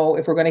don't know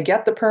if we're going to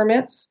get the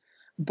permits,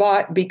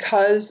 but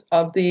because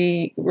of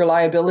the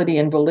reliability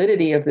and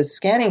validity of the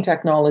scanning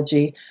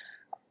technology,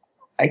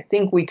 I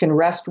think we can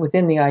rest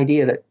within the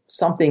idea that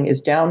something is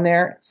down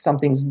there,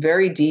 something's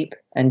very deep,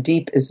 and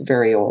deep is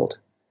very old.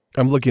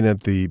 I'm looking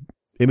at the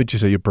images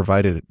that you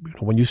provided.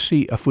 When you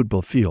see a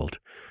football field,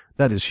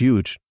 that is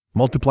huge.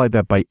 Multiply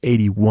that by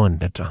 81.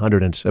 That's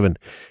 107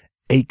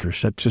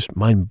 acres. That's just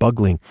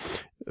mind-boggling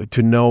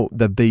to know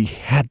that they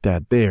had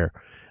that there.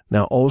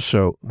 Now,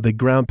 also, the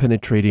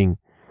ground-penetrating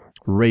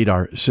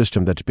radar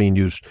system that's being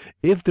used,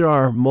 if there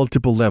are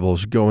multiple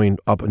levels going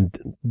up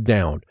and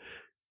down,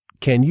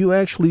 can you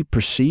actually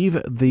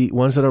perceive the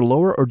ones that are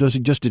lower, or does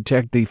it just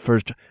detect the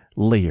first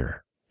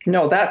layer?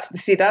 No,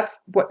 that's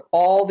what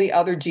all the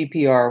other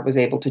GPR was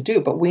able to do.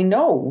 But we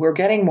know we're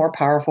getting more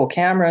powerful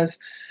cameras,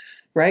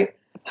 right?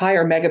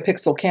 Higher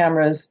megapixel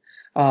cameras,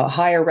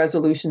 higher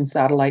resolution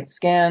satellite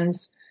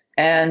scans,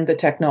 and the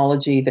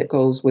technology that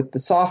goes with the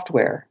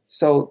software.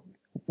 So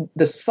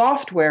the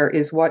software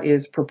is what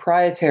is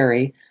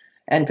proprietary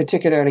and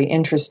particularly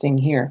interesting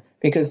here,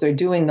 because they're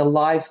doing the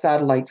live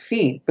satellite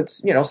feed. But,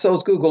 so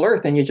is Google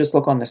Earth, and you just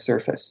look on the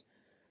surface.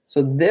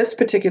 So this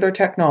particular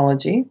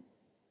technology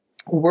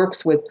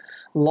works with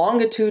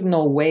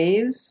longitudinal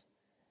waves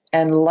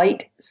and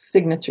light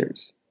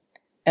signatures.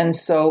 And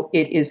so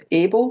it is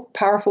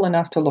powerful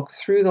enough to look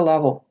through the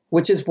level,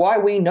 which is why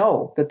we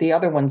know that the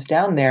other one's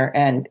down there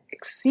and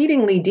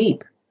exceedingly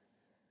deep.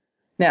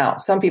 Now,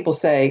 some people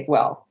say,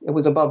 well, it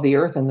was above the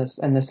earth and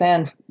the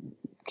sand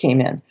came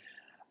in.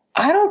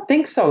 I don't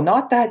think so.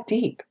 Not that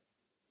deep,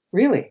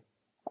 really.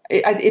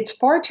 It's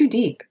far too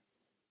deep.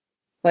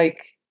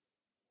 Like,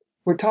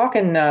 we're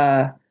talking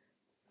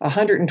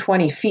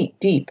 120 feet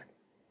deep.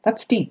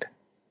 That's deep.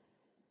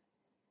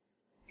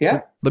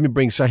 Yeah. Let me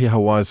bring Zahi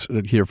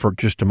Hawass here for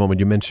just a moment.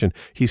 You mentioned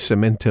he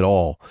cemented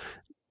all.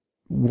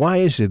 Why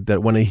is it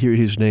that when I hear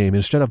his name,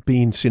 instead of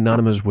being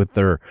synonymous with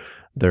their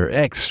their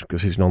ex,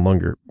 because he's no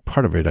longer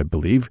part of it, I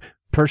believe,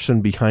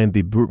 person behind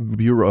the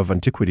Bureau of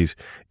Antiquities.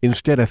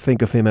 Instead, I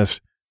think of him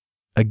as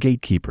a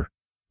gatekeeper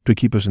to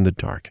keep us in the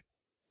dark.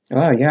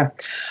 Oh, yeah.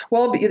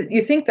 Well,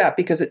 you think that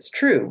because it's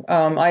true.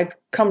 I've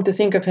come to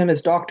think of him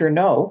as Dr.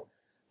 No,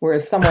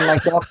 whereas someone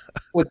like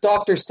with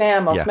Dr.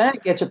 Sam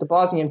Osmanagic at the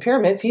Bosnian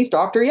pyramids, he's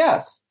Dr.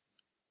 Yes.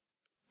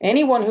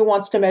 Anyone who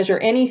wants to measure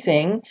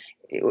anything,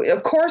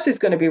 of course, is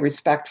going to be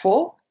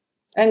respectful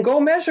and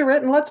go measure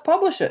it and let's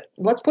publish it.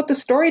 Let's put the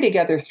story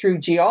together through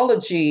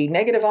geology,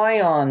 negative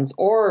ions,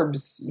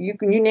 orbs, you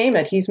name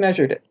it, he's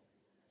measured it,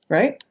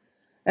 right?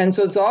 And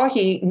so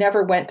Zahi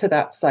never went to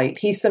that site.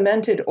 He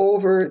cemented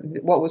over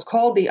what was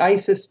called the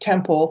Isis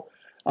temple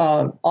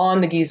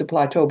on the Giza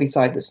Plateau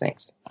beside the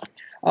Sphinx.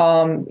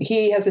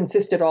 He has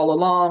insisted all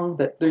along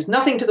that there's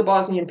nothing to the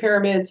Bosnian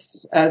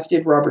pyramids, as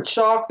did Robert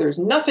Schoch. There's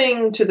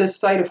nothing to this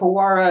site of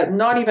Hawara,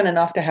 not even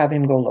enough to have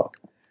him go look.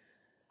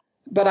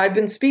 But I've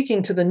been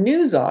speaking to the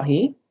new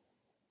Zahi,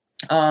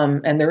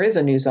 and there is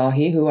a new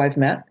Zahi who I've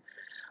met,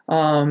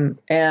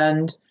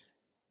 and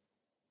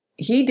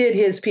he did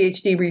his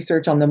Ph.D.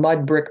 research on the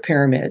mud brick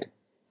pyramid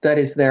that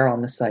is there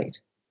on the site.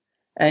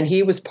 And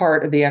he was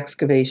part of the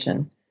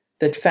excavation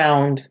that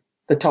found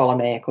the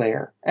Ptolemaic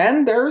layer.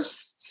 And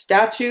there's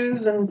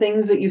statues and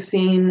things that you've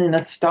seen in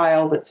a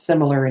style that's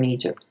similar in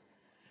Egypt.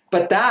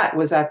 But that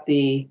was at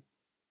the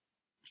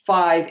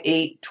 5,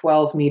 8,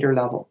 12 meter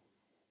level,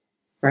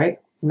 right?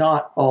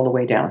 Not all the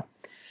way down.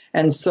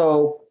 And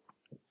so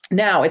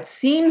now it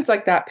seems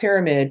like that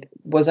pyramid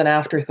was an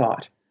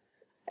afterthought.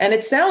 And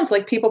it sounds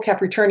like people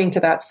kept returning to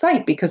that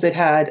site because it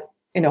had,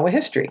 a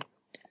history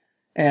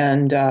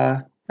and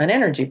an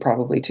energy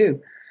probably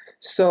too.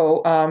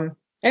 So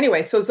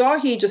anyway, so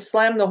Zahi just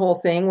slammed the whole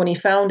thing when he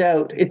found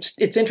out. It's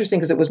interesting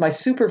because it was my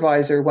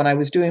supervisor when I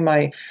was doing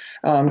my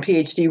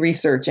PhD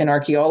research in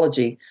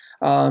archaeology.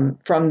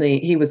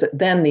 He was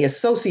then the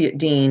associate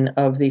dean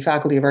of the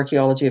Faculty of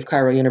Archaeology of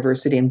Cairo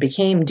University and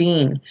became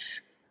dean.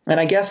 And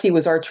I guess he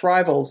was arch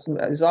rivals.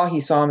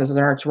 Zahi saw him as an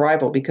arch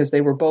rival because they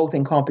were both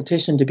in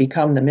competition to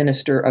become the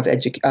Minister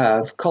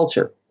of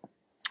Culture,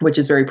 which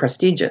is very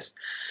prestigious.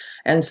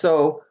 And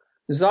so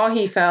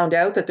Zahi found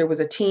out that there was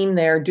a team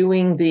there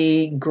doing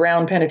the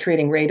ground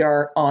penetrating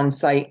radar on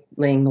site,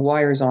 laying the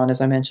wires on,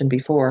 as I mentioned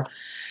before.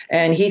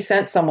 And he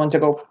sent someone to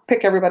go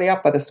pick everybody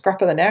up by the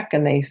scruff of the neck,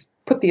 and they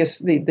put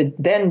the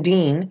then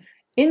dean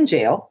in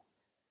jail.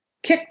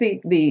 Kicked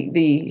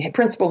the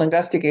principal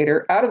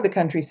investigator out of the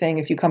country saying,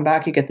 if you come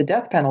back, you get the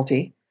death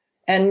penalty.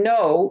 And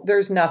no,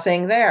 there's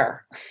nothing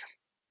there.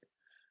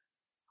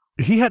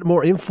 He had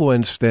more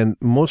influence than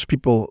most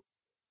people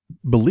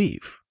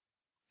believe.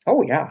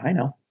 Oh, yeah, I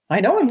know.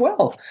 I know him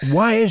well.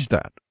 Why is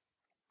that?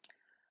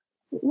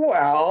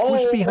 Well...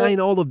 Who's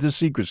behind all of this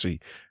secrecy?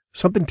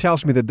 Something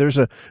tells me that there's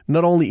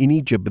not only in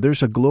Egypt, but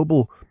there's a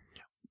global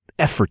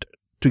effort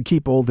to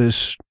keep all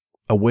this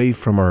away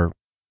from our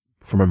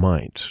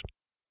minds.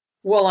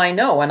 Well, I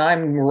know, and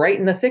I'm right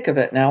in the thick of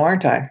it now,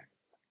 aren't I?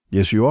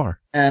 Yes, you are.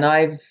 And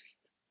I've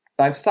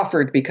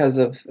suffered because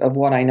of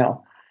what I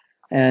know.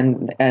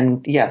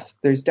 And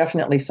yes, there's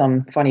definitely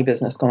some funny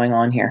business going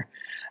on here.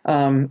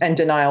 And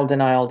denial.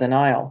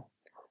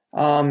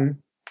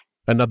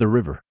 Another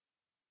river.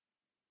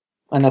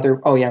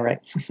 Oh, yeah, right.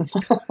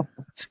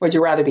 Would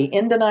you rather be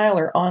in denial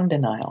or on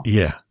denial?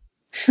 Yeah.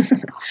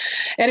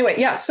 Anyway,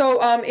 yeah, so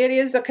it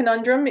is a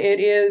conundrum. It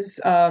is...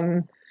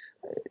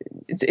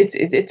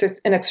 It's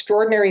an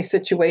extraordinary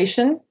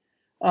situation.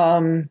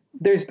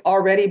 There's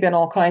already been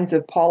all kinds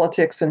of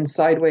politics and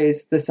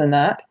sideways this and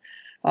that.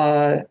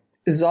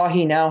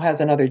 Zahi now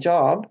has another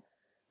job,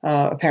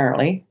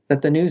 apparently,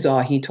 that the new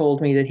Zahi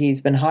told me that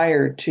he's been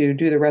hired to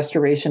do the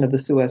restoration of the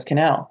Suez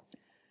Canal.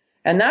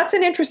 And that's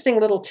an interesting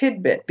little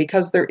tidbit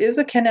because there is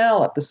a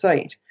canal at the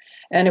site,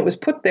 and it was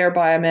put there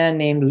by a man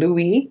named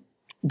Louis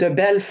de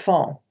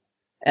Bellefond.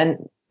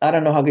 And I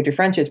don't know how good your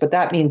French is, but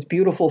that means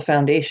beautiful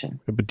foundation.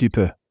 Un petit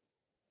peu.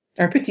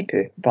 Un petit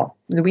peu. Bon,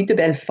 Louis de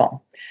Bellefond.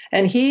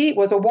 And he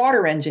was a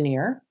water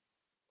engineer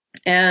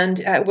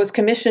and was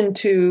commissioned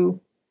to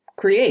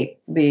create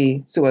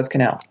the Suez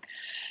Canal.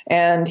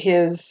 And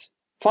his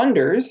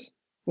funders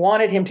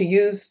wanted him to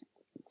use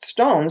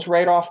stones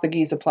right off the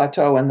Giza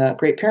Plateau and the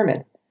Great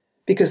Pyramid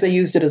because they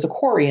used it as a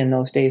quarry in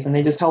those days, and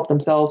they just helped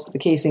themselves to the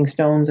casing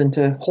stones and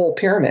to whole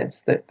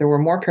pyramids. That there were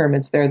more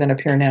pyramids there than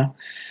appear now.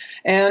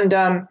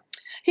 And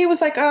he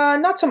was like,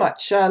 not so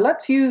much.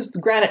 Let's use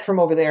granite from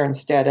over there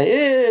instead.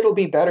 It'll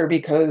be better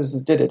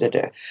because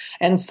da-da-da-da.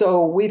 And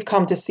so we've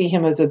come to see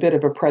him as a bit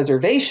of a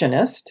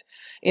preservationist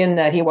in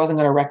that he wasn't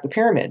going to wreck the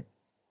pyramid.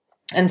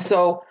 And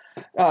so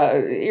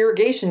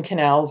irrigation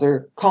canals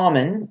are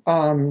common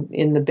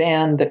in the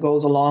band that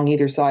goes along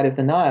either side of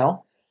the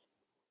Nile.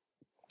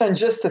 And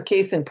just a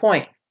case in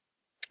point,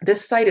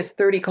 this site is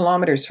 30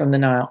 kilometers from the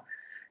Nile.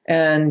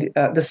 And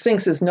the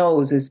Sphinx's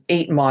nose is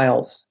 8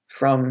 miles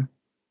from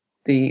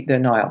the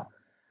Nile.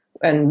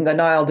 And the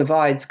Nile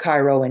divides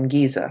Cairo and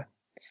Giza.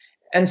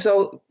 And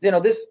so,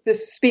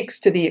 this speaks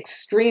to the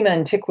extreme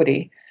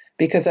antiquity,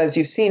 because as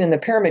you've seen in the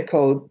Pyramid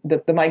Code,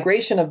 the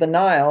migration of the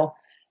Nile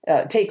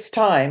takes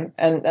time,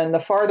 and the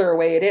farther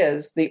away it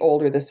is, the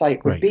older the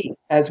site would Right. be,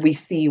 as we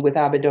see with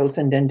Abydos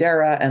and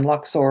Dendera and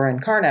Luxor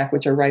and Karnak,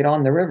 which are right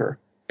on the river,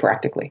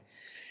 practically.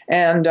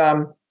 And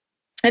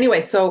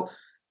anyway, so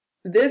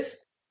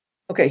this,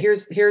 okay,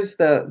 here's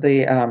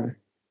the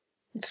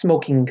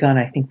smoking gun,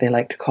 I think they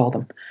like to call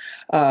them.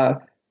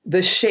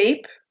 The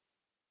shape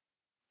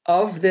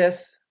of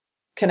this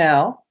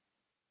canal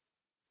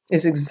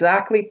is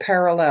exactly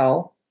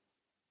parallel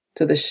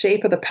to the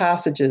shape of the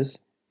passages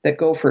that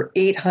go for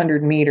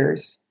 800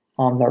 meters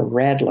on the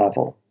red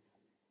level.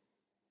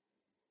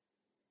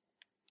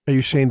 Are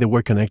you saying they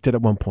were connected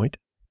at one point?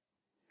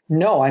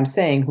 No, I'm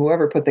saying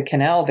whoever put the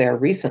canal there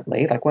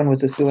recently, like when was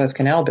the Suez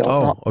Canal built?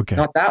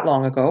 Not that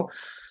long ago,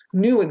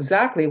 knew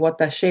exactly what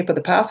the shape of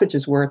the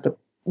passages were at the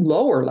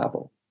lower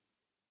level.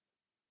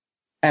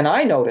 And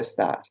I noticed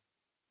that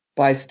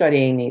by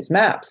studying these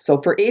maps.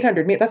 So for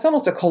 800 meters, that's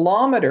almost a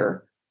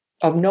kilometer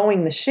of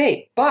knowing the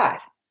shape. But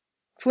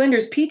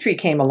Flinders Petrie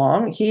came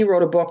along. He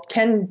wrote a book,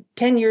 10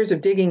 Years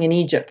of Digging in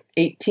Egypt,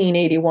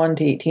 1881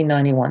 to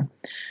 1891.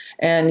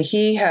 And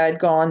he had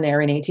gone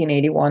there in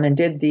 1881 and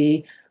did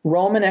the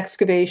Roman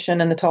excavation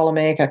and the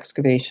Ptolemaic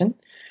excavation.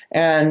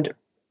 And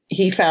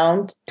he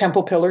found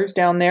temple pillars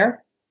down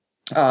there,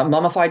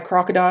 mummified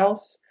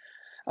crocodiles,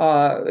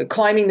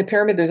 climbing the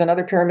pyramid. There's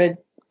another pyramid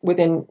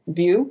within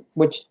view,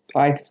 which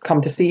I've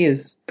come to see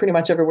is pretty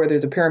much everywhere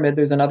there's a pyramid,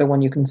 there's another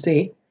one you can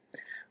see,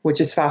 which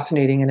is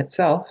fascinating in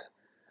itself.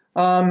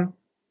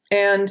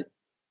 And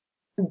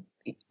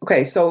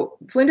okay, so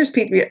Flinders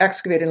Petrie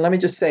excavated, and let me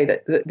just say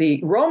that the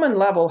Roman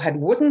level had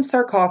wooden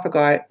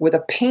sarcophagi with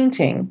a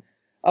painting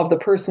of the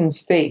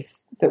person's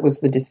face that was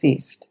the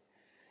deceased.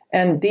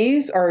 And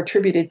these are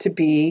attributed to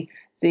be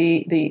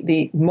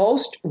the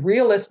most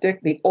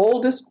realistic, the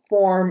oldest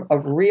form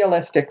of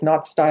realistic,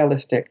 not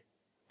stylistic,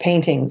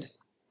 paintings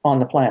on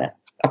the planet,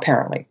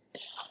 apparently.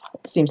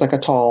 It seems like a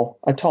tall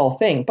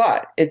thing,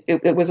 but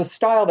it was a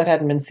style that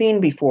hadn't been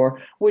seen before,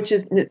 which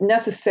is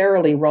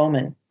necessarily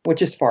Roman,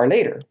 which is far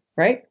later,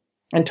 right?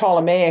 And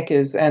Ptolemaic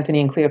is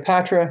Antony and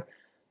Cleopatra,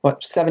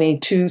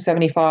 72,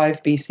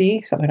 75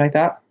 BC, something like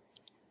that.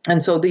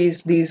 And so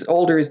these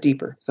older is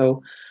deeper.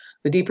 So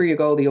the deeper you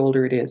go, the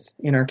older it is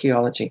in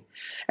archaeology.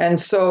 And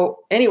so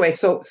anyway,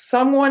 so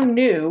someone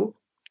knew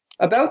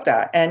about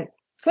that. And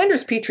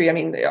Flinders Petrie, I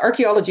mean,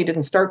 archaeology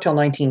didn't start till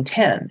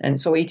 1910. And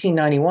so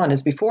 1891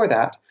 is before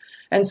that.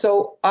 And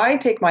so I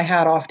take my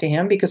hat off to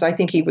him because I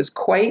think he was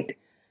quite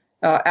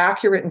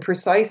accurate and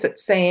precise at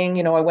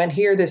saying, I went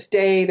here this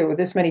day, there were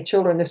this many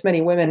children, this many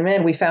women,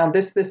 men, we found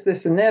this,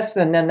 and this.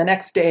 And then the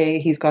next day,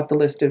 he's got the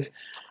list of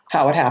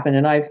how it happened.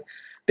 And I've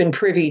been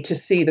privy to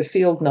see the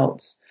field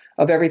notes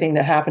of everything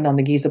that happened on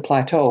the Giza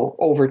Plateau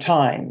over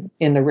time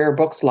in the rare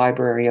books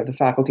library of the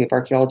Faculty of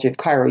Archaeology of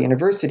Cairo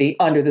University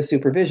under the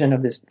supervision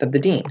of the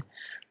dean,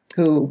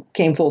 who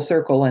came full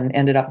circle and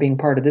ended up being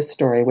part of this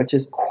story, which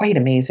is quite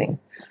amazing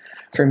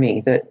for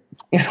me. That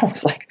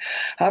it's like,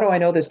 how do I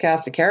know this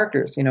cast of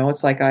characters?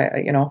 It's like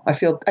I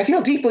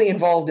feel deeply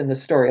involved in the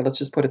story. Let's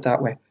just put it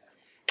that way.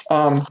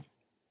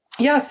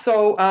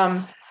 So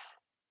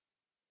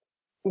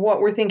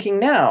what we're thinking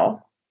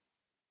now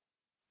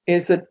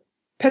is that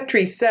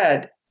Petrie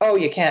said, "Oh,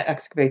 you can't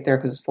excavate there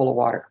because it's full of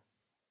water."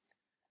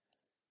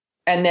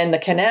 And then the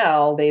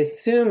canal, they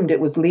assumed it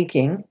was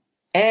leaking.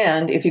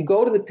 And if you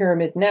go to the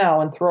pyramid now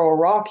and throw a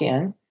rock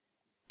in,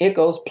 it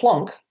goes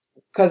plunk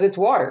because it's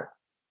water.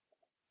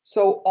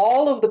 So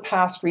all of the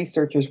past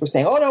researchers were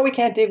saying, "Oh, no, we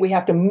can't dig. We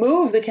have to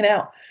move the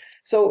canal."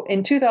 So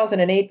in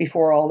 2008,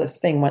 before all this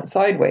thing went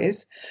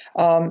sideways,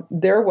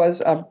 there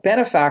was a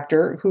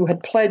benefactor who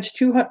had pledged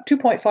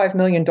 $2.5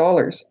 million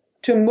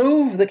to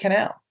move the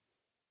canal.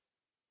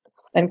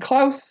 And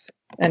Klaus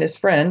and his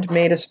friend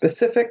made a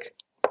specific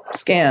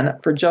scan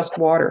for just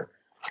water.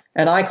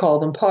 And I call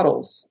them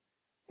puddles.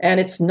 And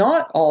it's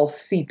not all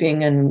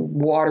seeping and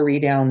watery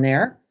down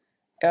there.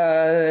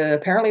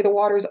 Apparently the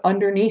water is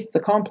underneath the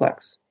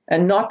complex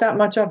and not that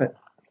much of it.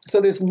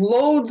 So there's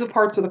loads of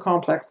parts of the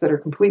complex that are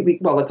completely,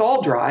 it's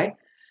all dry,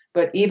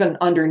 but even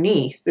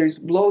underneath, there's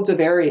loads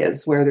of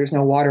areas where there's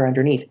no water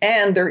underneath.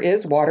 And there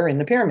is water in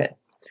the pyramid.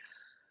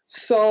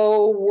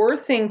 So we're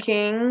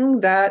thinking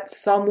that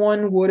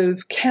someone would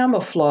have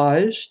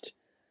camouflaged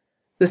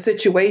the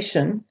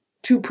situation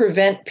to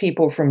prevent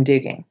people from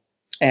digging.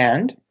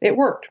 And it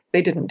worked.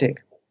 They didn't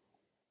dig.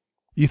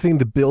 You think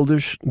the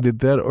builders did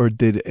that, or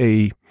did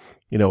a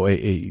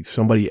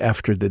somebody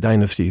after the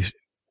dynasties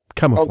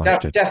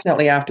camouflaged it?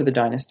 Definitely after the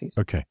dynasties.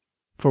 Okay.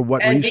 For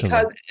what reason?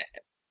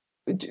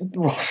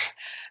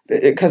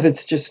 Because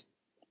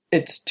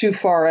it's too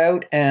far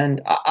out.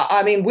 And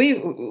I mean,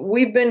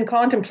 we've been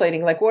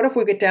contemplating, like, what if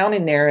we get down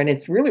in there and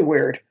it's really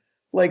weird,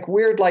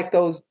 like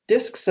those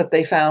discs that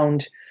they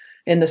found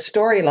in the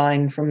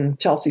storyline from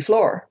Chelsea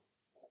Floor.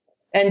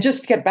 And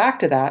just get back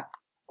to that,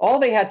 all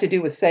they had to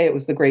do was say it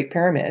was the Great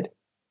Pyramid,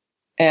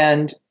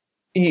 and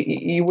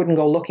you wouldn't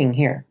go looking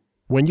here.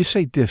 When you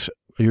say this,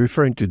 are you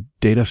referring to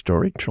data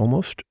storage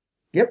almost?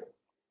 Yep.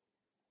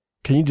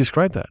 Can you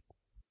describe that?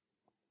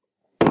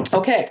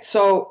 Okay,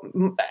 so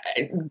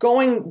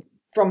going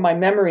from my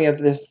memory of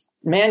this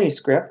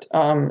manuscript,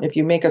 if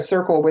you make a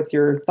circle with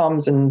your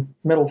thumbs and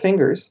middle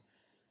fingers,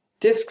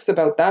 discs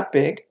about that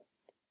big,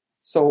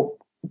 so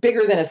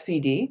bigger than a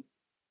CD,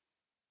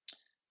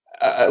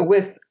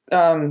 with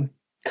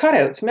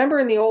cutouts. Remember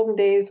in the olden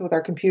days with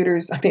our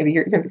computers? Maybe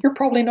you're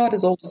probably not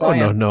as old as I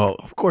am. No.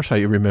 Of course I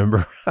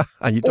remember.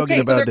 Are you talking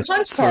about the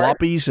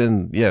floppies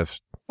and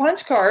yes.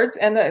 Punch cards,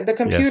 and the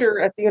computer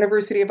at the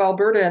University of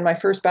Alberta in my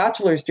first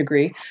bachelor's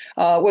degree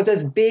was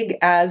as big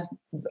as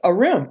a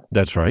room.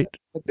 That's right.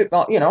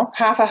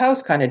 Half a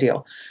house kind of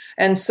deal.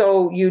 And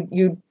so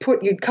you'd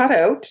cut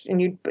out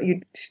and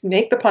you'd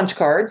make the punch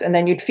cards, and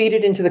then you'd feed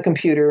it into the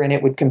computer and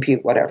it would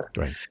compute whatever.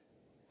 Right.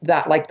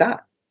 Like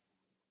that.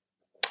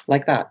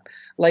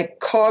 Like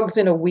cogs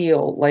in a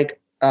wheel,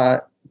 like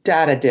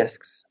data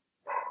disks.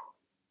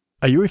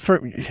 Are you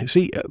referring?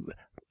 See,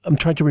 I'm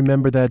trying to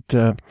remember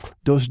that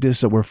those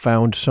discs that were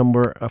found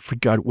somewhere, I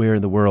forgot where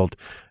in the world.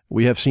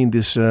 We have seen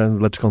this,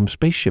 let's call them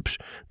spaceships,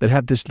 that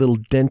had this little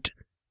dent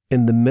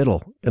in the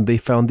middle, and they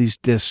found these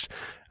discs.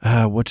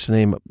 What's the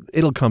name?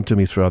 It'll come to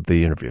me throughout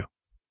the interview.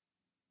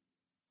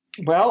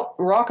 Well,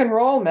 rock and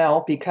roll,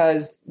 Mel,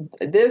 because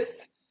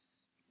this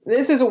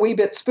is a wee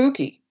bit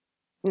spooky.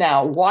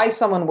 Now, why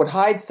someone would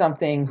hide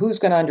something, who's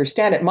going to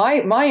understand it?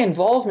 My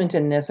involvement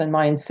in this and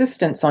my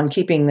insistence on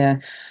keeping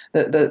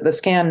the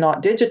scan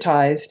not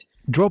digitized.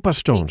 Dropa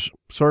stones.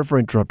 Sorry for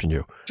interrupting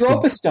you.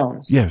 Dropa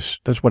stones. Yes,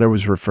 that's what I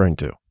was referring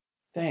to.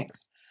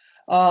 Thanks.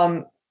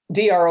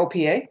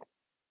 DROPA.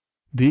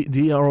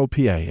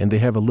 DROPA, and they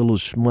have a little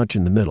smudge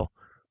in the middle.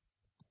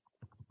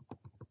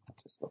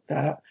 Just look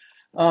that up.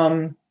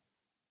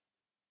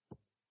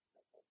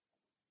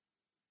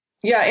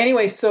 Yeah,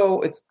 anyway,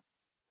 so it's,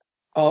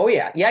 oh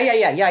yeah.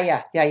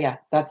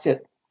 That's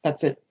it.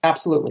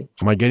 Absolutely.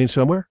 Am I getting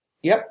somewhere?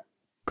 Yep.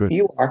 Good.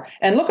 You are.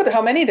 And look at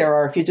how many there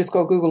are if you just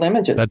go Google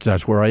Images.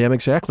 That's where I am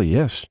exactly,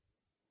 yes.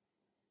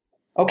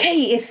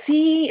 Okay,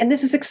 and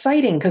this is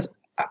exciting because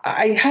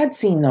I had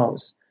seen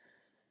those,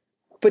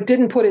 but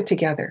didn't put it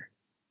together.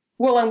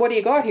 Well, and what do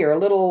you got here? A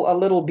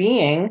little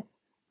being,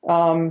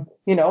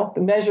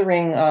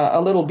 measuring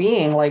a little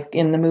being like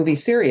in the movie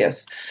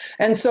Sirius.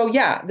 And so,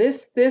 yeah,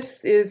 this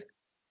is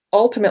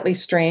ultimately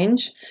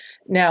strange.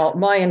 Now,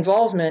 my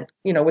involvement,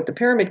 with the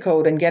Pyramid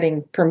Code and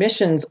getting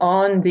permissions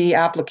on the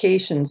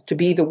applications to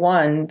be the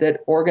one that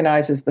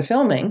organizes the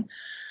filming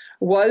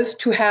was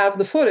to have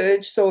the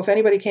footage. So if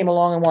anybody came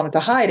along and wanted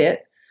to hide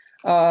it,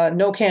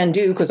 no can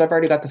do because I've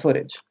already got the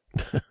footage.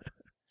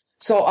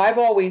 So I've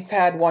always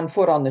had one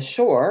foot on the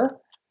shore.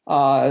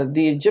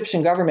 The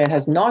Egyptian government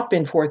has not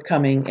been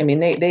forthcoming. I mean,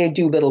 they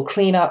do little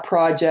cleanup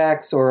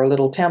projects or a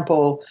little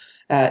temple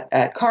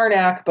at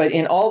Karnak, but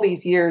in all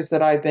these years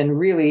that I've been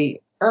really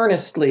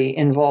earnestly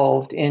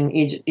involved in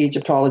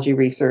Egyptology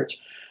research,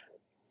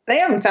 they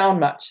haven't found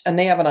much and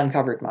they haven't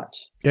uncovered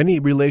much. Any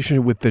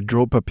relation with the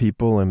Dropa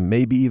people and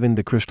maybe even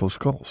the crystal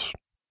skulls?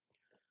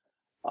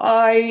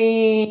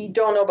 I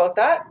don't know about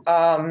that.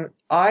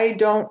 I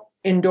don't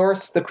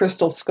endorse the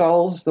crystal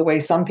skulls the way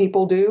some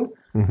people do.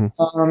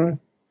 Mm-hmm.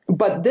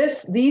 But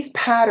these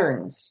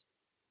patterns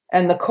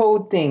and the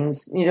code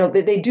things,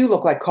 they do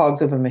look like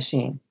cogs of a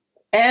machine.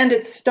 And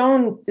it's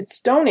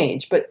Stone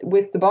Age, but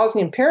with the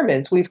Bosnian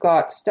pyramids, we've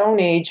got Stone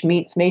Age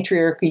meets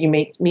matriarchy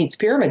meets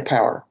pyramid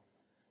power,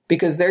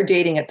 because they're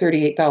dating at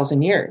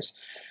 38,000 years.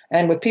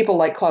 And with people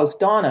like Klaus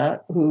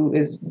Donna, who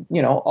is,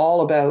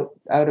 all about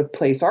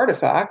out-of-place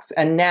artifacts,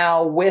 and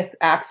now with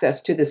access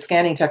to the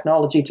scanning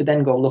technology to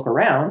then go look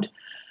around,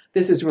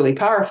 this is really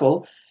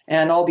powerful.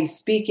 And I'll be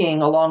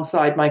speaking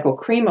alongside Michael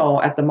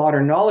Cremo at the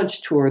Modern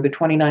Knowledge Tour, the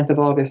 29th of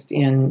August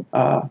in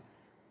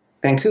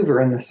Vancouver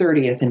and the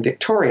 30th in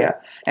Victoria.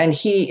 And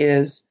he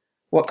is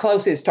what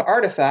Klaus is to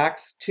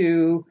artifacts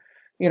to,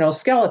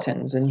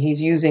 skeletons. And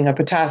he's using a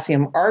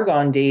potassium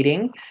argon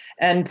dating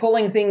and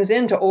pulling things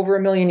into over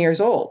 1 million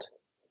years old.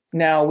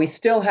 Now, we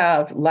still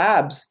have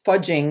labs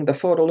fudging the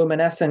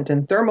photoluminescent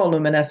and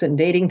thermoluminescent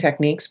dating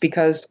techniques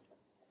because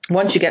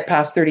once you get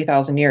past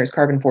 30,000 years,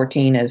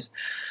 carbon-14 is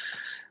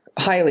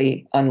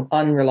highly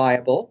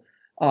unreliable.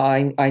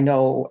 I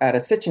know at a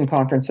Sitchin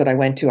conference that I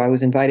went to, I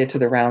was invited to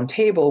the round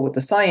table with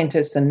the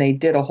scientists, and they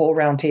did a whole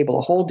round table,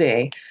 a whole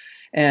day.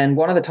 And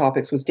one of the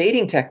topics was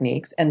dating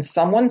techniques. And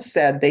someone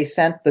said they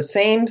sent the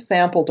same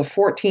sample to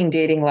 14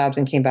 dating labs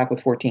and came back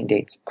with 14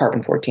 dates,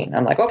 carbon-14.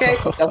 I'm like, okay,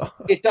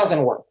 it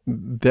doesn't work.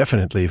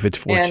 Definitely, if it's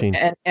 14.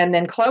 And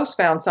then Klaus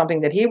found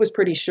something that he was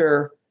pretty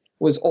sure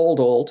was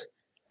old.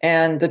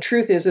 And the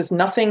truth is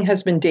nothing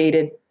has been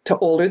dated to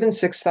older than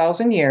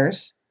 6,000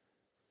 years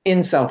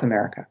in South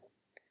America.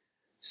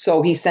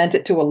 So he sent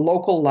it to a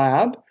local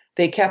lab.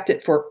 They kept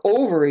it for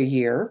over a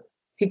year.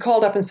 He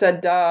called up and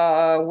said,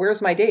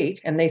 where's my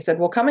date? And they said,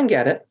 well, come and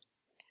get it.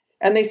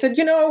 And they said,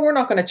 we're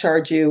not going to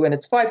charge you. And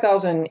it's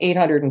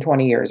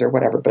 5,820 years or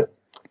whatever, but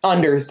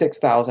under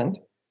 6,000.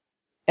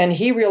 And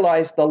he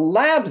realized the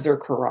labs are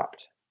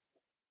corrupt.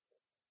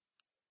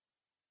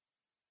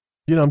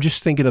 I'm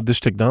just thinking of this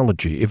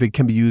technology. If it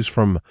can be used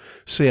from,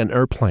 say, an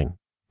airplane.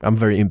 I'm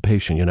very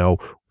impatient,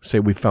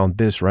 say we found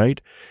this, right?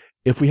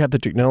 if we have the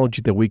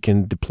technology that we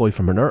can deploy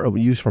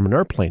use from an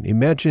airplane,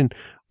 imagine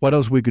what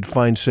else we could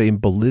find, say, in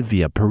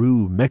Bolivia,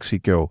 Peru,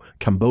 Mexico,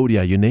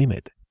 Cambodia, you name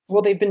it.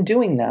 Well, they've been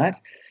doing that.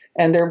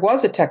 And there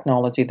was a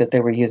technology that they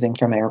were using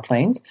from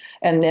airplanes.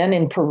 And then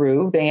in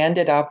Peru, they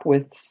ended up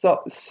with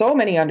so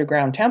many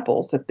underground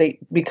temples that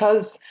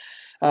because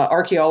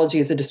archaeology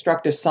is a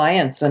destructive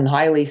science and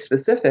highly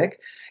specific,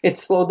 it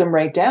slowed them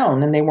right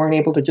down. And they weren't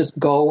able to just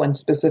go and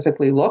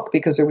specifically look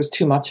because there was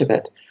too much of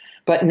it.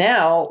 But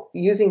now,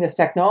 using this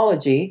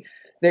technology,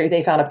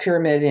 they found a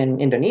pyramid in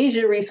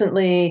Indonesia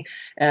recently,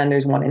 and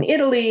there's one in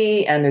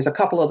Italy, and there's a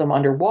couple of them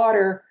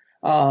underwater.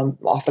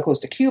 Off the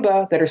coast of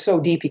Cuba that are so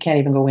deep you can't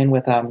even go in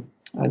with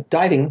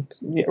diving.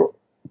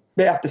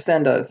 They have to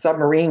send a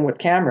submarine with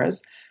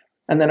cameras.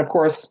 And then, of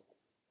course,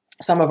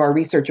 some of our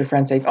researcher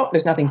friends say, oh,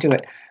 there's nothing to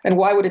it. And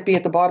why would it be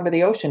at the bottom of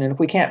the ocean? And if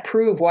we can't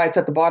prove why it's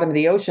at the bottom of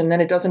the ocean,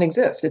 then it doesn't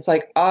exist. It's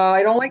like,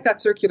 I don't like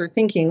that circular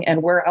thinking.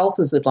 And where else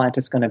is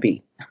Atlantis going to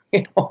be?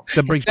 It's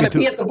going to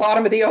be at the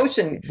bottom of the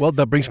ocean. Well,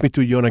 that brings me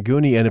to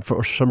Yonaguni. And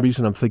for some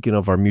reason, I'm thinking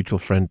of our mutual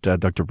friend,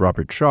 Dr.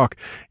 Robert Schock,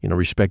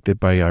 respected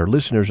by our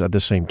listeners at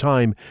the same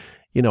time.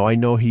 I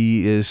know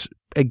he is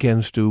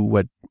against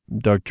what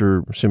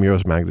Dr.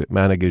 Semiramis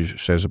Managij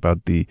says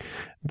about the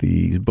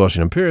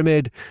Bosnian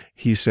Pyramid.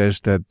 He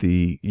says that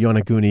the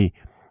Yonaguni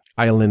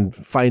Island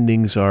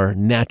findings are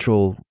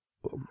natural,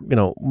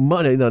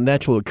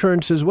 natural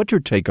occurrences. What's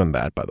your take on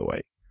that, by the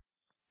way?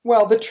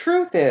 Well, the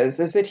truth is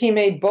that he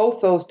made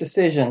both those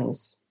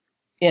decisions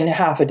in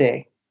half a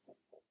day,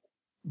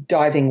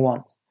 diving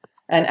once.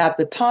 And at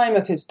the time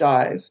of his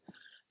dive,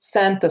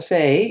 Santa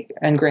Fe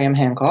and Graham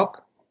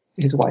Hancock,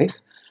 his wife,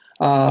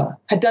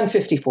 had done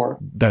 54.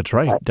 That's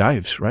right.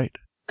 Dives, right.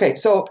 Okay,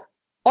 so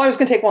I was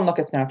going to take one look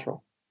at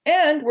natural.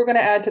 And we're going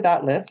to add to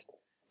that list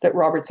that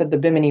Robert said the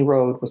Bimini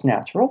Road was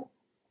natural.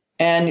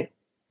 And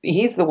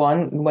he's the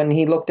one, when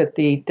he looked at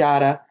the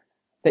data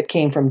that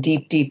came from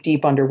deep, deep,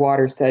 deep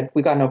underwater, said,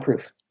 we got no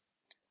proof.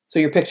 So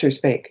your picture's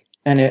fake.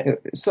 And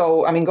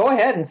go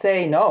ahead and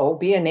say no,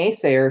 be a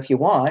naysayer if you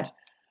want.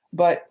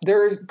 But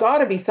there's got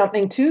to be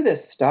something to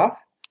this stuff.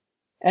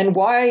 And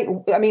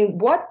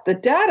what the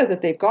data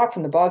that they've got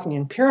from the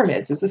Bosnian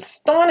pyramids is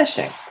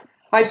astonishing.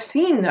 I've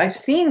seen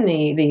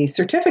the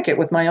certificate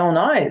with my own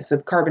eyes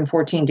of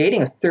carbon-14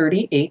 dating of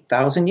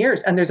 38,000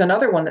 years. And there's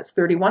another one that's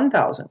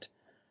 31,000.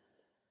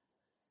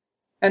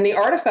 And the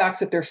artifacts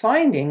that they're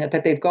finding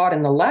that they've got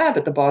in the lab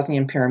at the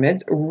Bosnian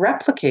pyramids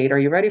replicate, are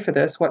you ready for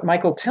this, what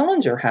Michael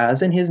Tillinger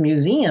has in his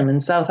museum in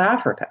South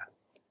Africa.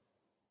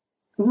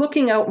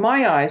 Looking out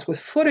my eyes with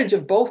footage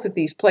of both of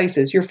these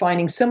places, you're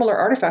finding similar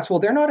artifacts. Well,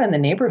 they're not in the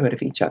neighborhood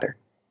of each other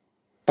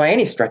by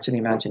any stretch of the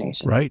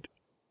imagination. Right.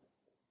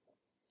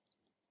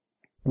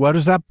 What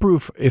does that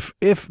prove if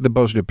the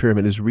Bosnian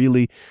pyramid is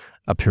really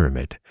a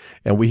pyramid,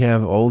 and we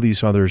have all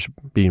these others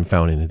being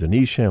found in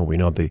Indonesia, and we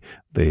know the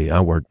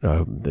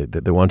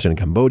ones in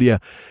Cambodia?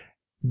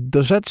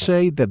 Does that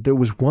say that there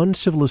was one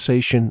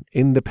civilization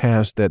in the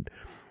past that,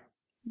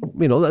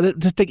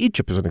 let's take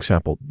Egypt as an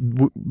example.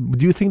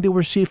 Do you think they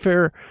were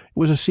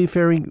was a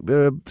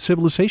seafaring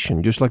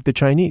civilization, just like the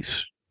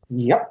Chinese?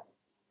 Yep.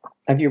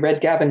 Have you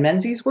read Gavin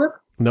Menzies'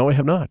 work? No, I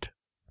have not.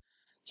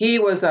 He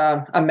was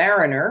a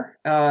mariner,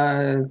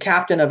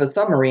 captain of a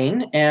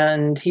submarine,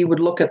 and he would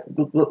look at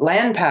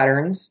land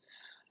patterns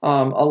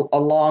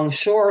along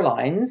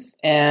shorelines,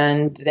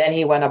 and then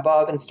he went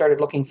above and started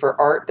looking for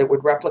art that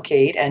would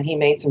replicate, and he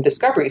made some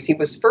discoveries. He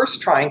was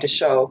first trying to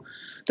show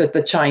that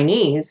the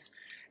Chinese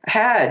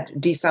had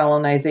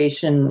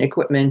desalinization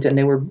equipment, and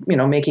they were,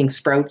 making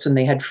sprouts, and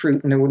they had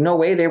fruit, and there was no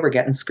way they were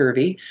getting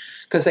scurvy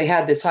because they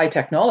had this high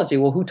technology.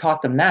 Well, who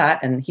taught them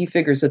that? And he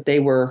figures that they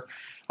were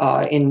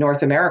in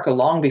North America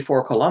long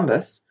before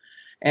Columbus.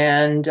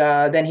 And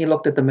then he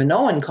looked at the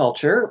Minoan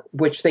culture,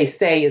 which they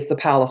say is the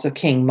palace of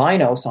King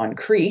Minos on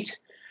Crete.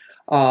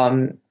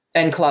 And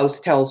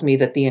Klaus tells me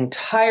that the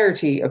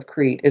entirety of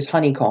Crete is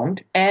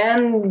honeycombed,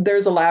 and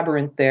there's a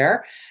labyrinth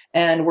there.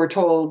 And we're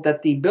told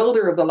that the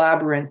builder of the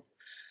labyrinth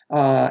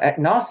at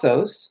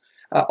Knossos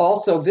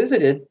also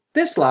visited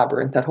this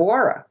labyrinth at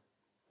Hawara.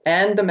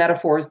 And the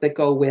metaphors that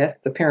go with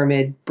the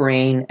pyramid,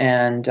 brain,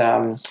 and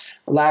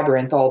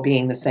labyrinth all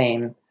being the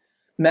same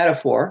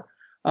metaphor.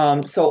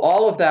 So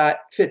all of that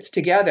fits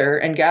together,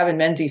 and Gavin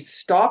Menzies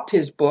stopped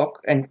his book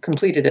and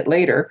completed it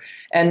later,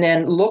 and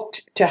then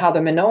looked to how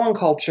the Minoan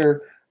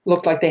culture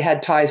looked like they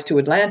had ties to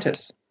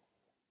Atlantis.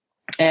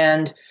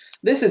 And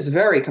this is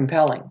very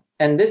compelling.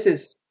 And this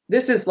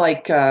is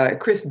like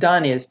Chris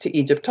Dunn is to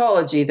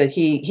Egyptology, that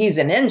he's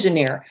an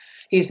engineer.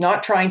 He's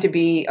not trying to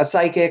be a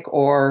psychic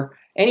or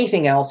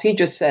anything else. He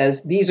just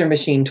says, these are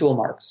machine tool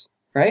marks,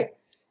 right?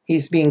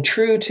 He's being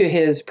true to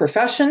his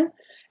profession,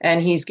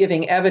 and he's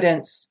giving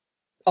evidence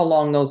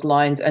along those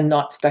lines and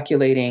not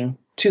speculating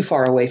too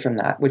far away from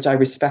that, which I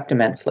respect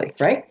immensely,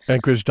 right?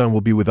 And Chris Dunn will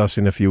be with us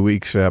in a few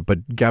weeks.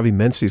 But Gavin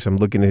Menzies, I'm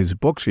looking at his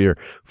books here,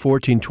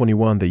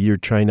 1421, the year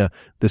China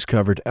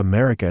discovered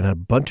America, and a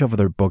bunch of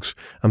other books.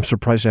 I'm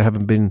surprised I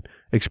haven't been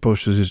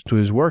exposed to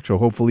his work. So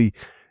hopefully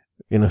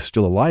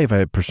still alive,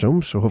 I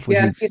presume. So hopefully,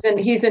 yes,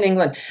 he's in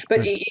England,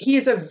 but he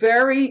is a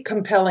very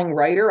compelling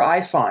writer,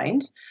 I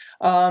find.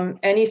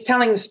 And he's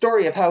telling the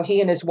story of how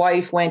he and his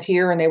wife went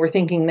here and they were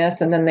thinking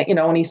this, and then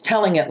and he's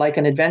telling it like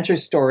an adventure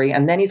story,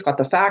 and then he's got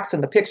the facts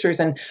and the pictures,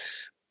 and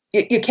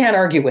you can't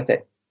argue with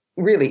it.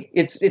 Really,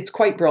 it's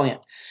quite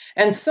brilliant.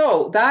 And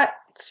so that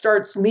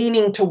starts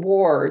leaning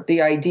toward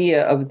the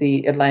idea of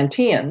the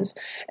Atlanteans,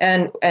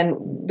 and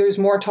there's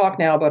more talk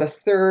now about a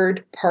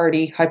third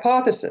party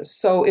hypothesis.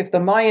 So if the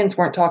Mayans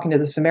weren't talking to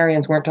the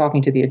Sumerians, weren't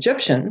talking to the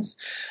Egyptians,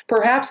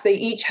 perhaps they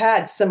each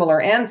had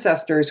similar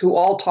ancestors who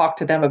all talked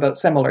to them about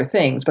similar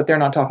things, but they're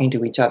not talking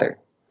to each other,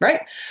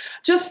 right?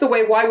 Just the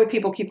way, why would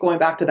people keep going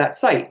back to that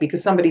site?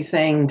 Because somebody's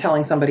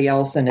telling somebody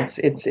else, and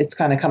it's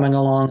kind of coming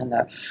along in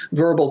the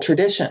verbal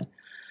tradition.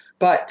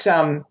 But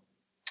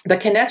the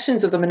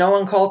connections of the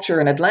Minoan culture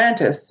and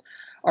Atlantis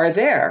are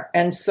there.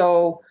 And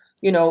so,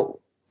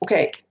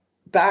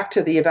 back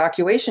to the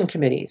evacuation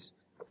committees.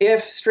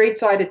 If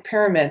straight-sided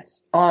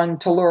pyramids on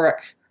telluric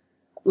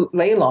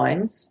ley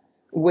lines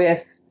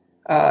with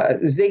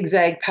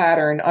zigzag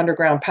pattern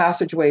underground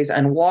passageways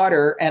and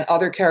water and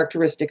other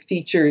characteristic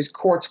features,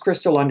 quartz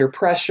crystal under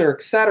pressure,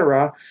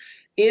 etc.,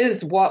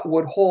 is what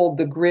would hold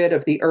the grid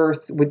of the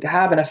Earth, would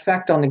have an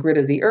effect on the grid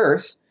of the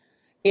Earth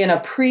in a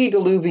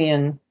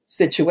pre-Diluvian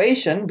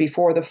situation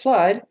before the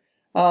flood,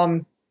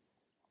 then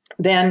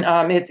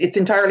it's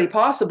entirely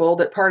possible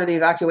that part of the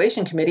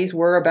evacuation committees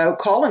were about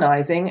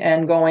colonizing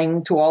and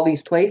going to all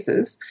these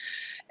places.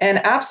 And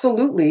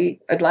absolutely,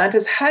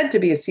 Atlantis had to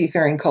be a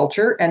seafaring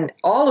culture, and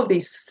all of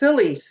these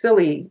silly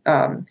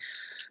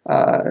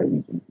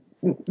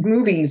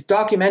movies,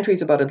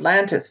 documentaries about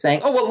Atlantis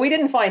saying, oh, well, we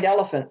didn't find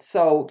elephants,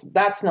 so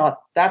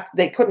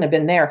they couldn't have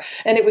been there.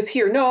 And it was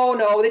here.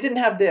 No, they didn't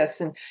have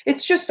this. And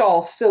it's just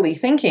all silly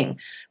thinking.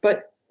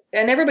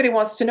 And everybody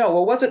wants to know,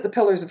 well, was it the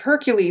Pillars of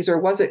Hercules, or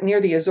was it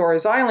near the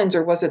Azores Islands,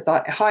 or was it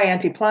the high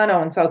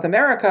Altiplano in South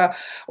America,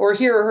 or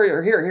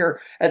here,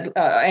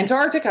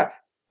 Antarctica?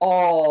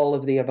 All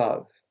of the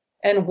above.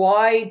 And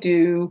why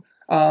do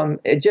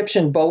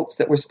Egyptian boats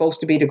that were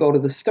supposed to be to go to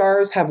the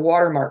stars have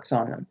watermarks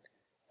on them?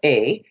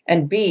 A.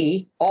 And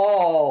B,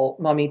 all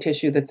mummy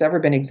tissue that's ever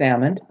been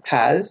examined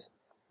has,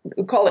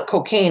 we call it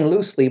cocaine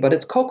loosely, but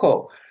it's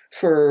cocoa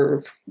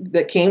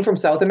that came from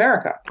South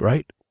America.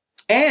 Right.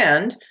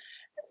 And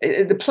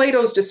the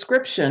Plato's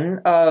description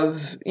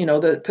of,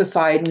 the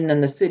Poseidon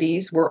and the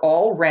cities were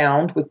all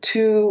round with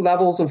 2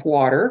 levels of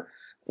water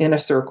in a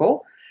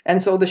circle.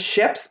 And so the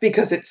ships,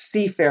 because it's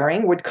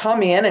seafaring, would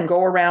come in and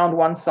go around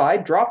one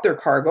side, drop their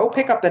cargo,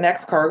 pick up the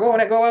next cargo,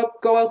 and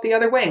go out the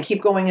other way and keep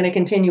going in a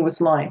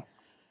continuous line.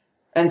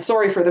 And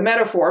sorry for the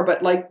metaphor,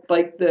 but like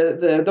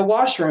the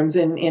washrooms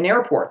in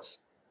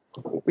airports,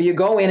 where you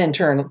go in and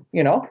turn,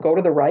 go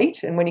to the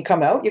right, and when you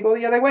come out, you go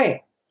the other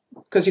way.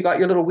 Because you got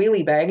your little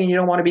wheelie bag and you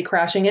don't want to be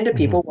crashing into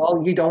people. Mm-hmm.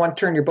 Well, you don't want to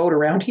turn your boat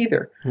around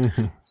either.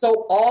 Mm-hmm.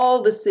 So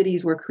all the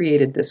cities were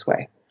created this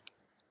way.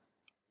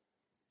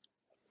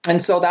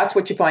 And so that's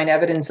what you find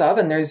evidence of.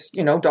 And there's,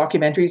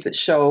 documentaries that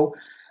show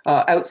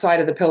outside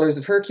of the Pillars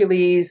of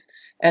Hercules.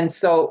 And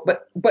so,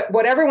 but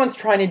what everyone's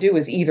trying to do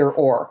is either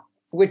or,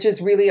 which is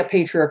really a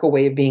patriarchal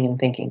way of being and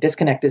thinking.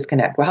 Disconnect.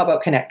 Well, how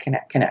about connect?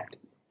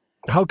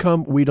 How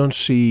come we don't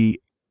see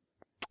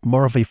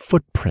more of a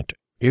footprint?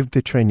 If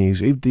the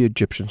Chinese, if the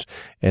Egyptians,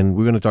 and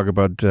we're going to talk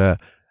about the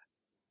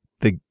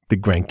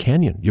Grand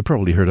Canyon. You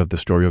probably heard of the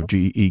story of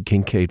G.E.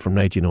 Kincaid from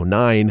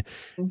 1909.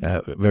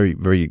 Very,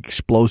 very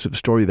explosive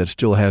story that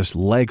still has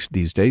legs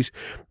these days.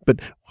 But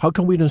how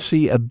come we don't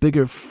see a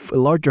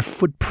larger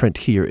footprint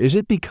here? Is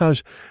it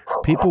because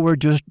people were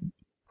just,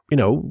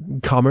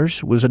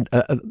 commerce was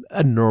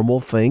a normal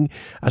thing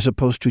as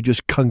opposed to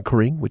just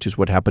conquering, which is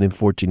what happened in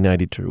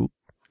 1492?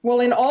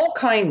 Well, in all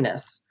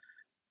kindness,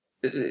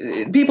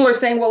 people are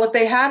saying, well, if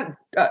they had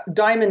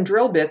diamond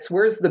drill bits,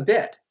 where's the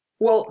bit?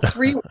 Well,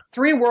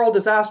 three world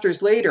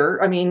disasters later,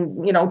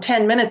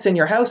 10 minutes in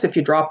your house, if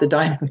you drop the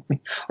diamond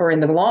or in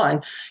the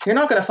lawn, you're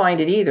not going to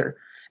find it either.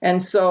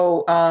 And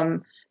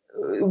so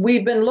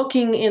we've been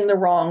looking in the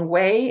wrong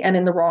way and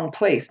in the wrong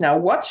place. Now,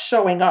 what's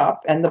showing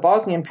up, and the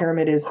Bosnian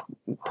pyramid is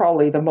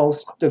probably the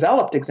most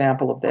developed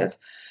example of this,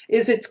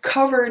 is it's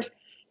covered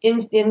in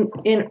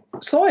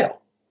soil.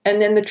 And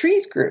then the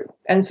trees grew.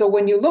 And so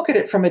when you look at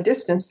it from a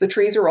distance, the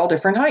trees are all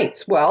different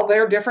heights. Well,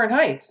 they're different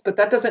heights, but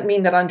that doesn't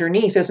mean that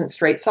underneath isn't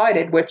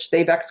straight-sided, which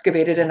they've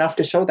excavated enough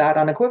to show that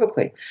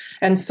unequivocally.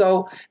 And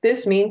so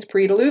this means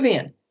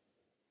pre-Diluvian.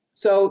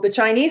 So the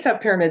Chinese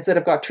have pyramids that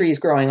have got trees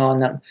growing on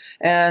them.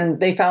 And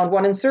they found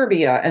one in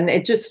Serbia. And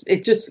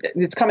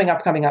it's coming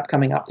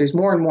up. There's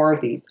more and more of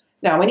these.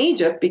 Now in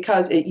Egypt,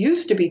 because it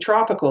used to be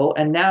tropical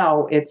and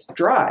now it's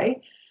dry,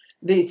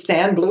 the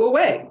sand blew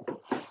away.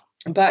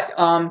 But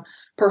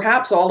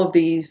perhaps all of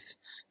these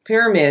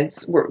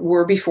pyramids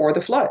were before the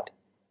flood.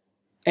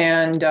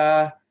 And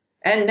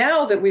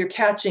now that we're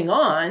catching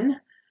on,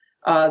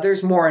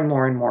 there's more and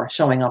more and more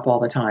showing up all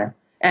the time.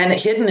 And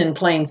hidden in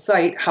plain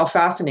sight, how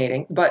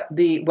fascinating. But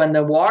when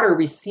the water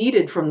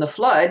receded from the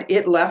flood,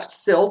 it left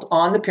silt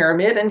on the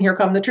pyramid, and here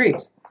come the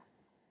trees.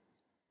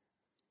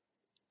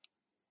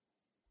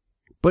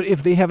 But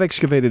if they have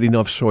excavated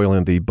enough soil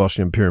in the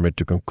Bosnian pyramid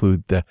to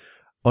conclude that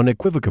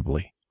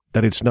unequivocally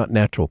that it's not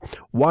natural,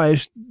 why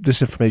is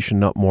this information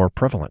not more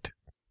prevalent?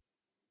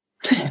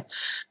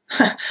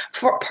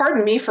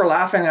 Pardon me for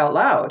laughing out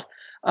loud.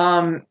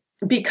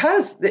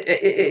 Because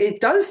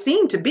it does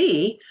seem to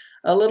be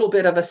a little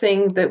bit of a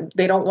thing that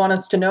they don't want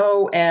us to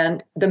know.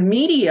 And the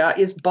media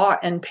is bought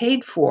and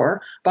paid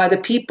for by the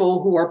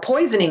people who are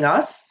poisoning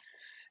us.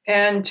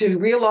 And to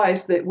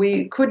realize that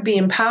we could be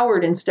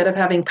empowered instead of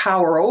having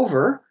power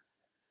over,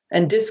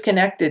 and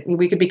disconnected,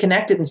 we could be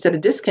connected instead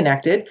of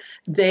disconnected.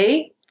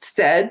 They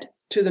said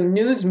to the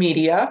news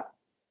media,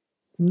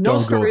 no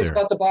stories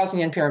about the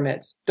Bosnian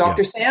pyramids.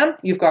 Dr. Sam,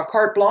 you've got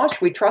carte blanche.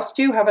 We trust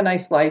you. Have a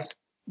nice life.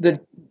 The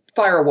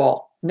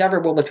firewall. Never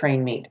will the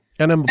train meet.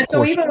 And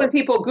so even when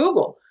people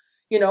Google,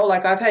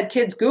 like I've had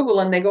kids Google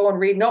and they go and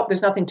read, nope,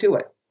 there's nothing to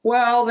it.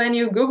 Well, then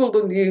you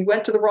Googled and you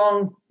went to the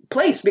wrong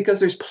place because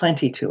there's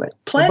plenty to it.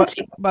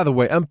 Plenty. By the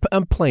way,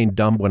 I'm plain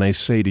dumb when I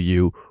say to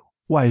you,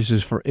 why is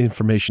this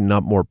information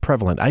not more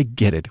prevalent? I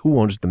get it. Who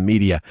owns the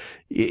media?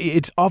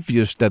 It's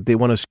obvious that they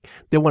want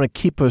to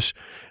keep us.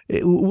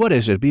 What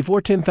is it?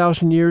 Before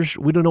 10,000 years,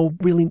 we don't know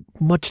really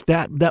much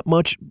that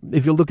much.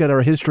 If you look at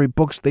our history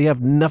books, they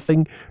have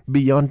nothing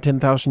beyond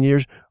 10,000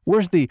 years.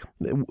 Where's the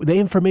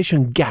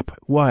information gap?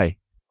 Why?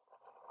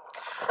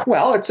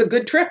 Well, it's a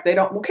good trick. They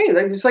don't. Okay,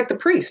 it's like the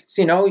priests.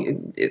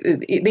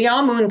 The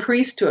Amun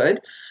priesthood.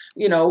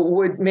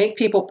 Would make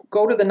people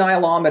go to the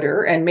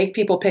Nilometer and make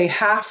people pay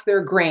half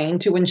their grain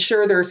to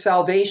ensure their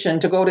salvation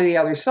to go to the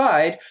other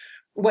side,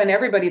 when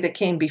everybody that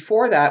came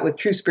before that with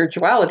true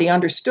spirituality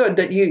understood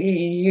that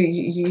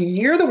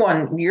you're the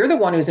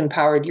one who's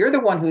empowered, you're the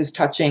one who's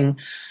touching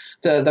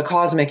the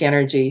cosmic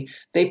energy.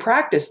 They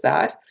practiced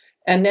that.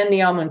 And then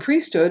the Amun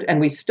priesthood,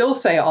 and we still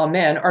say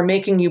amen, are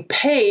making you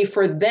pay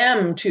for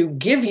them to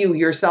give you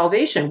your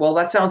salvation. Well,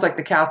 that sounds like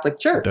the Catholic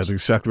Church. That's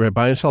exactly right.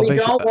 Buying salvation.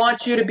 We don't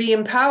want you to be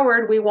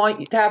empowered. We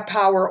want you to have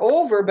power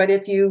over. But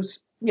if you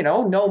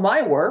know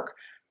my work,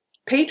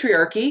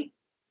 patriarchy,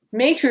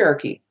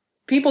 matriarchy.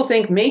 People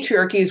think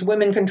matriarchy is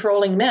women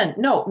controlling men.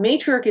 No,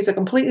 matriarchy is a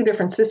completely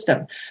different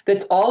system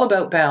that's all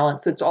about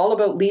balance. It's all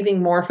about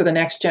leaving more for the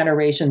next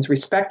generations,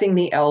 respecting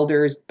the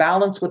elders,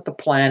 balance with the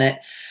planet.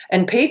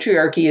 And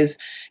patriarchy is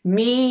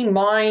me,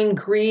 mine,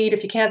 greed.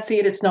 If you can't see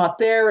it, it's not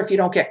there. If you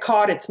don't get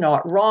caught, it's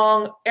not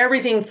wrong.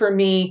 Everything for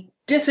me,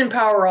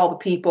 disempower all the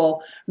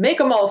people, make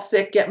them all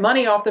sick, get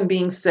money off them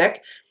being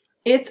sick.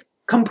 It's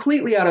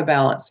completely out of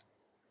balance.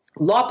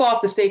 Lop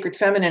off the sacred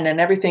feminine and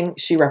everything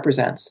she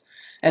represents.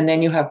 And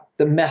then you have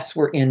the mess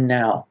we're in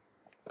now.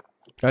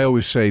 I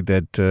always say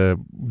that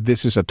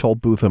this is a toll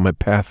booth on my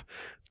path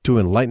to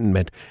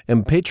enlightenment,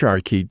 and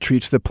patriarchy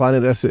treats the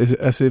planet as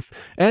if,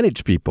 and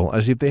its people,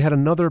 as if they had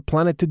another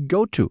planet to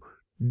go to.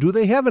 Do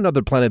they have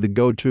another planet to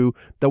go to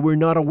that we're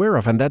not aware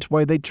of? And that's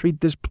why they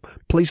treat this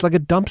place like a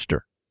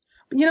dumpster.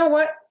 You know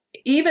what?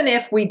 Even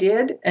if we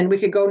did, and we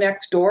could go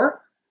next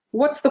door,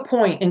 what's the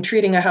point in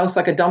treating a house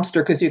like a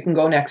dumpster because you can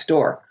go next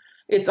door?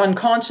 It's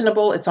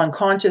unconscionable, it's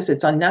unconscious,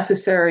 it's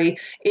unnecessary,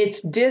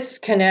 it's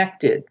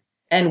disconnected.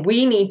 And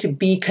we need to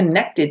be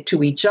connected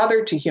to each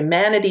other, to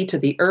humanity, to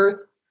the earth,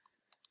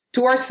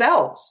 to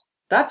ourselves.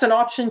 That's an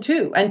option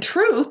too. And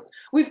truth,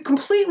 we've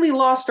completely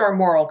lost our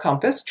moral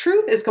compass.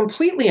 Truth is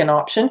completely an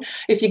option.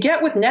 If you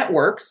get with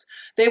networks,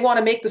 they want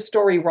to make the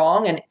story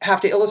wrong and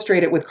have to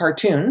illustrate it with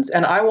cartoons.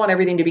 And I want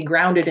everything to be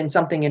grounded in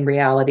something in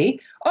reality.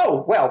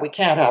 Oh, well, we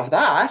can't have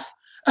that.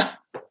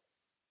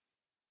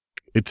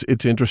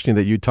 It's interesting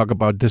that you talk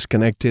about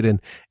disconnected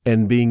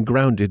and being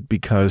grounded,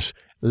 because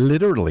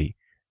literally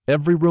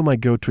every room I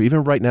go to,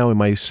 even right now in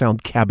my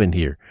sound cabin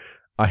here,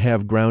 I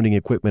have grounding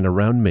equipment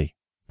around me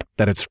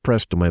that it's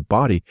pressed to my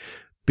body,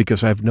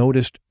 because I've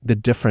noticed the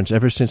difference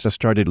ever since I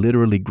started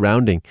literally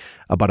grounding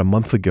about a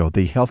month ago.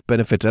 The health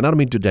benefits, and I don't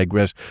mean to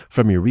digress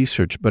from your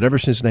research, but ever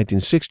since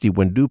 1960,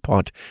 when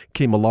DuPont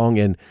came along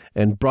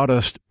and brought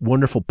us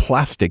wonderful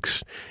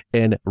plastics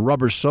and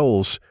rubber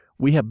soles,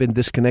 we have been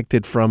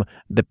disconnected from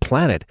the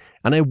planet.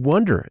 And I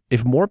wonder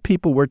if more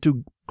people were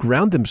to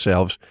ground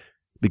themselves,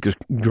 because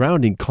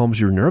grounding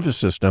calms your nervous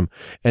system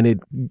and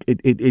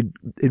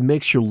it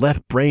makes your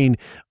left brain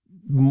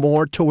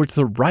more towards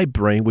the right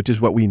brain, which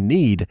is what we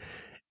need,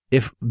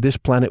 if this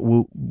planet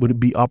would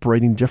be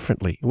operating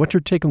differently. What's your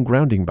take on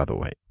grounding, by the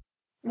way?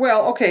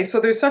 Well, okay, so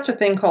there's such a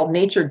thing called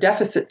nature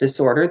deficit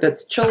disorder.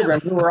 That's children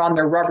who are on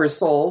their rubber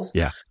soles.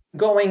 Yeah.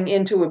 Going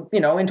into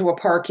a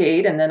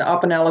parkade and then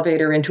up an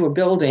elevator into a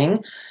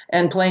building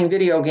and playing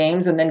video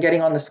games and then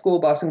getting on the school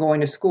bus and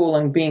going to school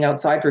and being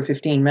outside for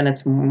 15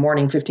 minutes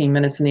morning, 15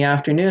 minutes in the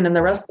afternoon. And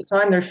the rest of the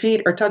time their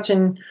feet are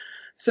touching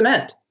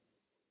cement.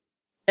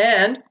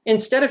 And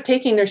instead of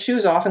taking their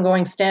shoes off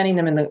and standing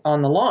them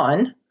on the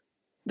lawn,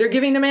 they're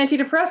giving them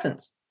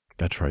antidepressants.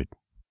 That's right.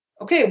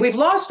 Okay, we've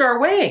lost our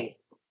way.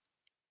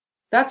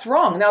 That's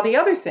wrong. Now, the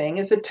other thing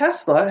is that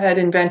Tesla had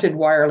invented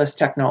wireless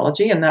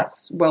technology, and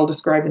that's well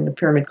described in the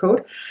Pyramid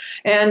Code.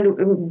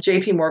 And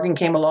J.P. Morgan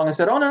came along and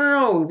said, oh,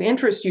 no,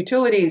 interest,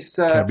 utilities,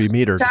 can't be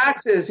metered.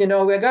 Taxes,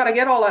 we got to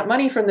get all that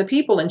money from the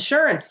people,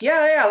 insurance.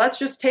 Yeah, let's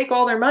just take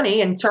all their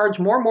money and charge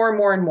more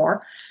and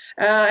more.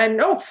 And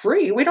no,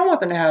 free. We don't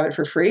want them to have it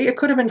for free. It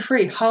could have been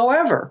free.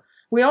 However,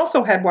 we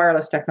also had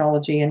wireless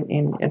technology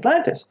in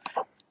Atlantis.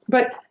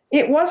 But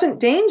it wasn't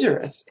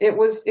dangerous. It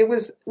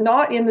was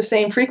not in the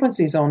same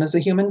frequency zone as the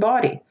human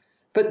body.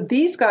 But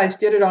these guys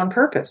did it on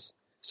purpose.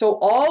 So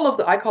all of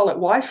I call it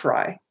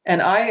Wi-Fi,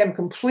 and I am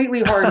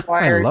completely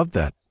hardwired. I love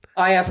that.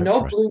 I have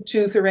no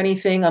Bluetooth or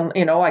anything.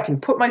 I can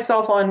put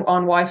myself on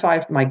Wi-Fi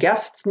if my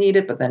guests need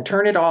it, but then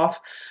turn it off.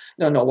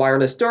 No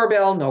wireless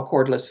doorbell, no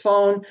cordless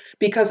phone,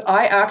 because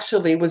I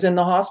actually was in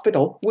the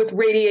hospital with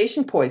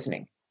radiation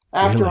poisoning.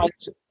 After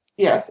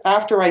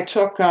I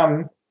took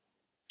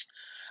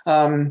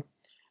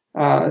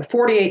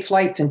 48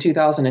 flights in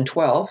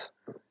 2012,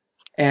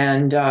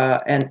 and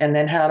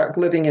then had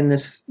living in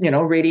this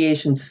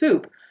radiation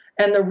soup.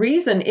 And the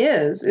reason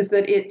is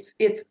that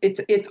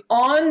it's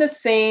on the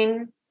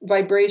same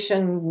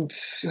vibration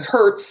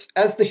hertz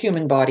as the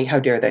human body. How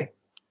dare they?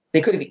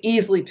 They could have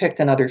easily picked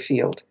another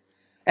field.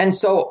 And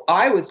so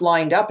I was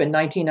lined up in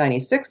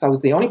 1996. I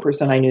was the only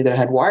person I knew that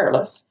had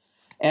wireless.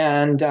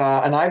 And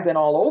I've been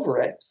all over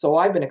it. So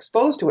I've been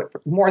exposed to it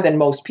more than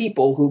most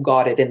people who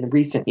got it in the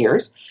recent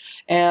years.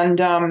 And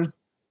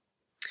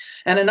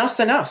enough's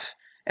enough.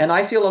 And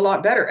I feel a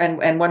lot better.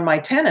 And when my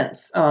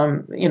tenants, I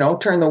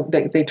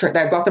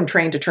got them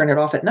trained to turn it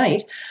off at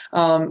night.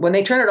 When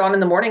they turn it on in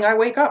the morning, I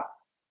wake up.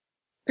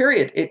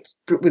 Period. It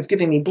was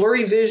giving me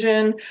blurry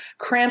vision,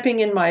 cramping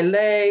in my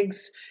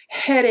legs,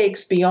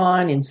 headaches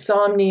beyond,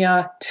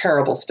 insomnia,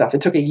 terrible stuff.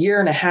 It took 1.5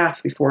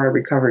 years before I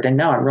recovered, and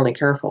now I'm really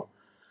careful.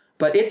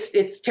 But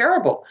it's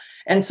terrible.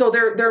 And so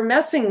they're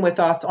messing with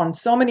us on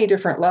so many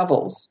different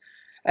levels,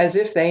 as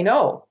if they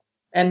know.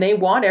 And they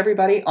want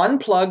everybody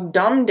unplugged,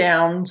 dumbed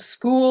down,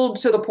 schooled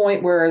to the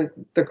point where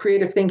the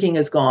creative thinking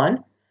is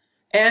gone.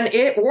 And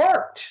it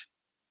worked.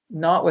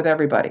 Not with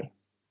everybody.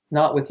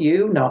 Not with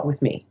you, not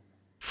with me.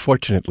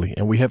 Fortunately,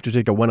 and we have to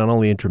take a one and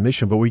only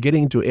intermission, but we're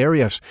getting into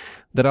areas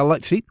that I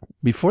like. See,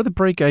 before the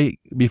break,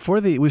 we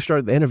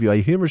started the interview, I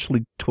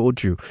humorously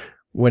told you,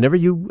 whenever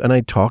you and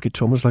I talk,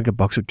 it's almost like a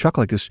box of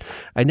chocolate, because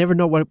I never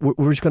know what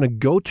we're just going to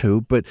go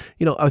to, but,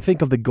 I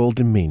think of the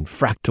golden mean,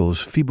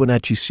 fractals,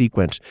 Fibonacci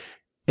sequence,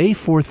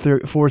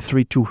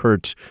 A432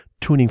 hertz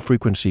tuning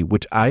frequency,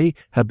 which I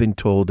have been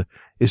told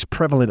is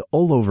prevalent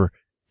all over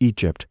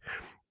Egypt.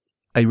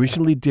 I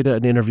recently did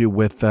an interview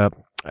with a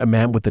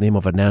man with the name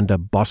of Ananda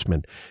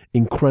Bosman.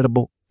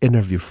 Incredible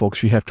interview,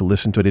 folks. You have to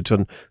listen to it. It's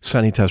on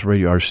Sanitas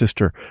Radio, our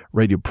sister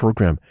radio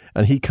program.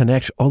 And he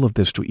connects all of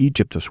this to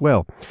Egypt as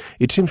well.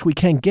 It seems we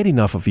can't get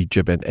enough of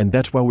Egypt, and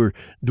that's why we're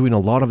doing a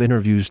lot of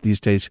interviews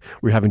these days.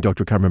 We're having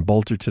Dr. Carmen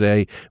Boulter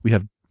today. We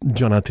have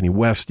John Anthony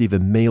West,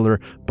 Stephen Mailer,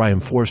 Brian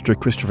Forster,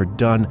 Christopher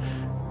Dunn.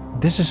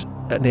 This is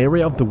an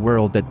area of the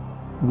world that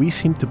we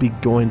seem to be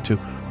going to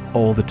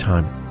all the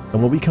time.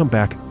 And when we come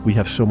back, we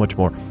have so much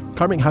more.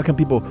 Carmen, how can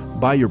people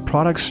buy your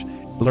products,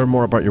 learn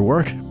more about your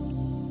work?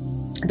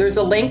 There's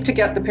a link to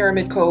get the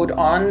Pyramid Code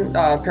on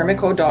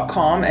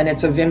pyramidcode.com, and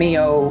it's a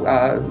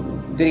Vimeo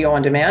video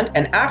on demand.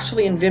 And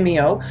actually in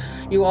Vimeo,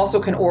 you also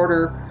can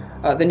order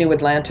The New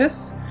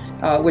Atlantis,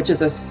 which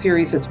is a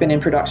series that's been in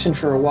production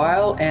for a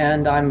while.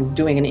 And I'm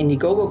doing an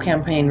Indiegogo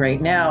campaign right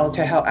now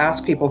to help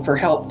ask people for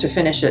help to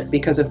finish it,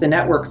 because if the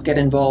networks get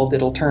involved,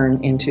 it'll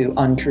turn into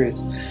untruth.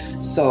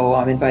 So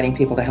I'm inviting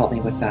people to help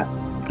me with that.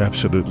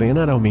 Absolutely. And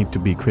I don't mean to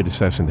be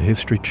criticizing the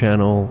History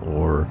Channel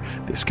or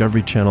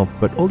Discovery Channel,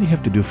 but all you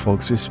have to do,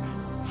 folks, is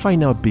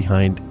find out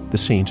behind the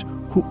scenes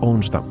who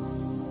owns them.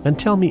 And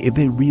tell me if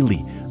they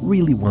really,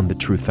 really want the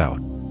truth out.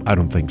 I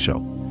don't think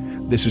so.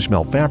 This is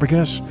Mel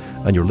Fabregas,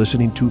 and you're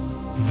listening to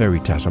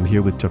Veritas. I'm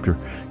here with Dr.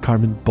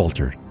 Carmen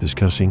Boulter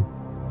discussing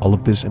all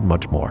of this and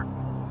much more.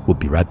 We'll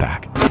be right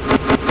back.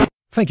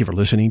 Thank you for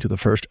listening to the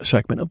first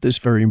segment of this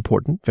very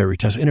important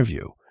Veritas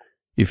interview.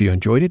 If you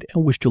enjoyed it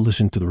and wish to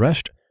listen to the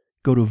rest,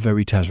 go to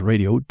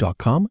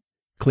veritasradio.com,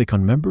 click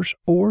on members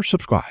or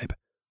subscribe,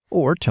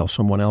 or tell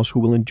someone else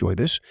who will enjoy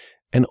this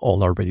and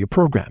all our radio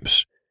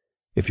programs.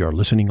 If you are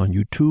listening on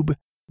YouTube,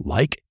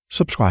 like,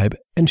 subscribe,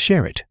 and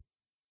share it.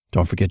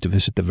 Don't forget to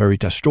visit the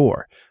Veritas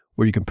store,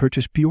 where you can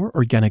purchase pure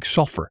organic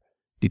sulfur,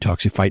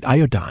 detoxified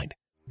iodine,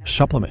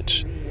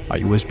 supplements, a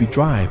USB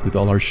drive with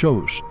all our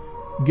shows,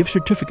 gift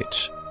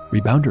certificates,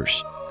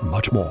 rebounders, and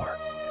much more.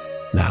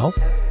 Now,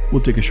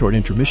 we'll take a short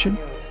intermission,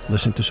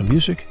 listen to some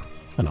music,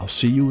 and I'll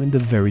see you in the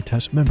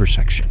Veritas member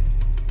section.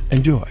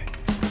 Enjoy.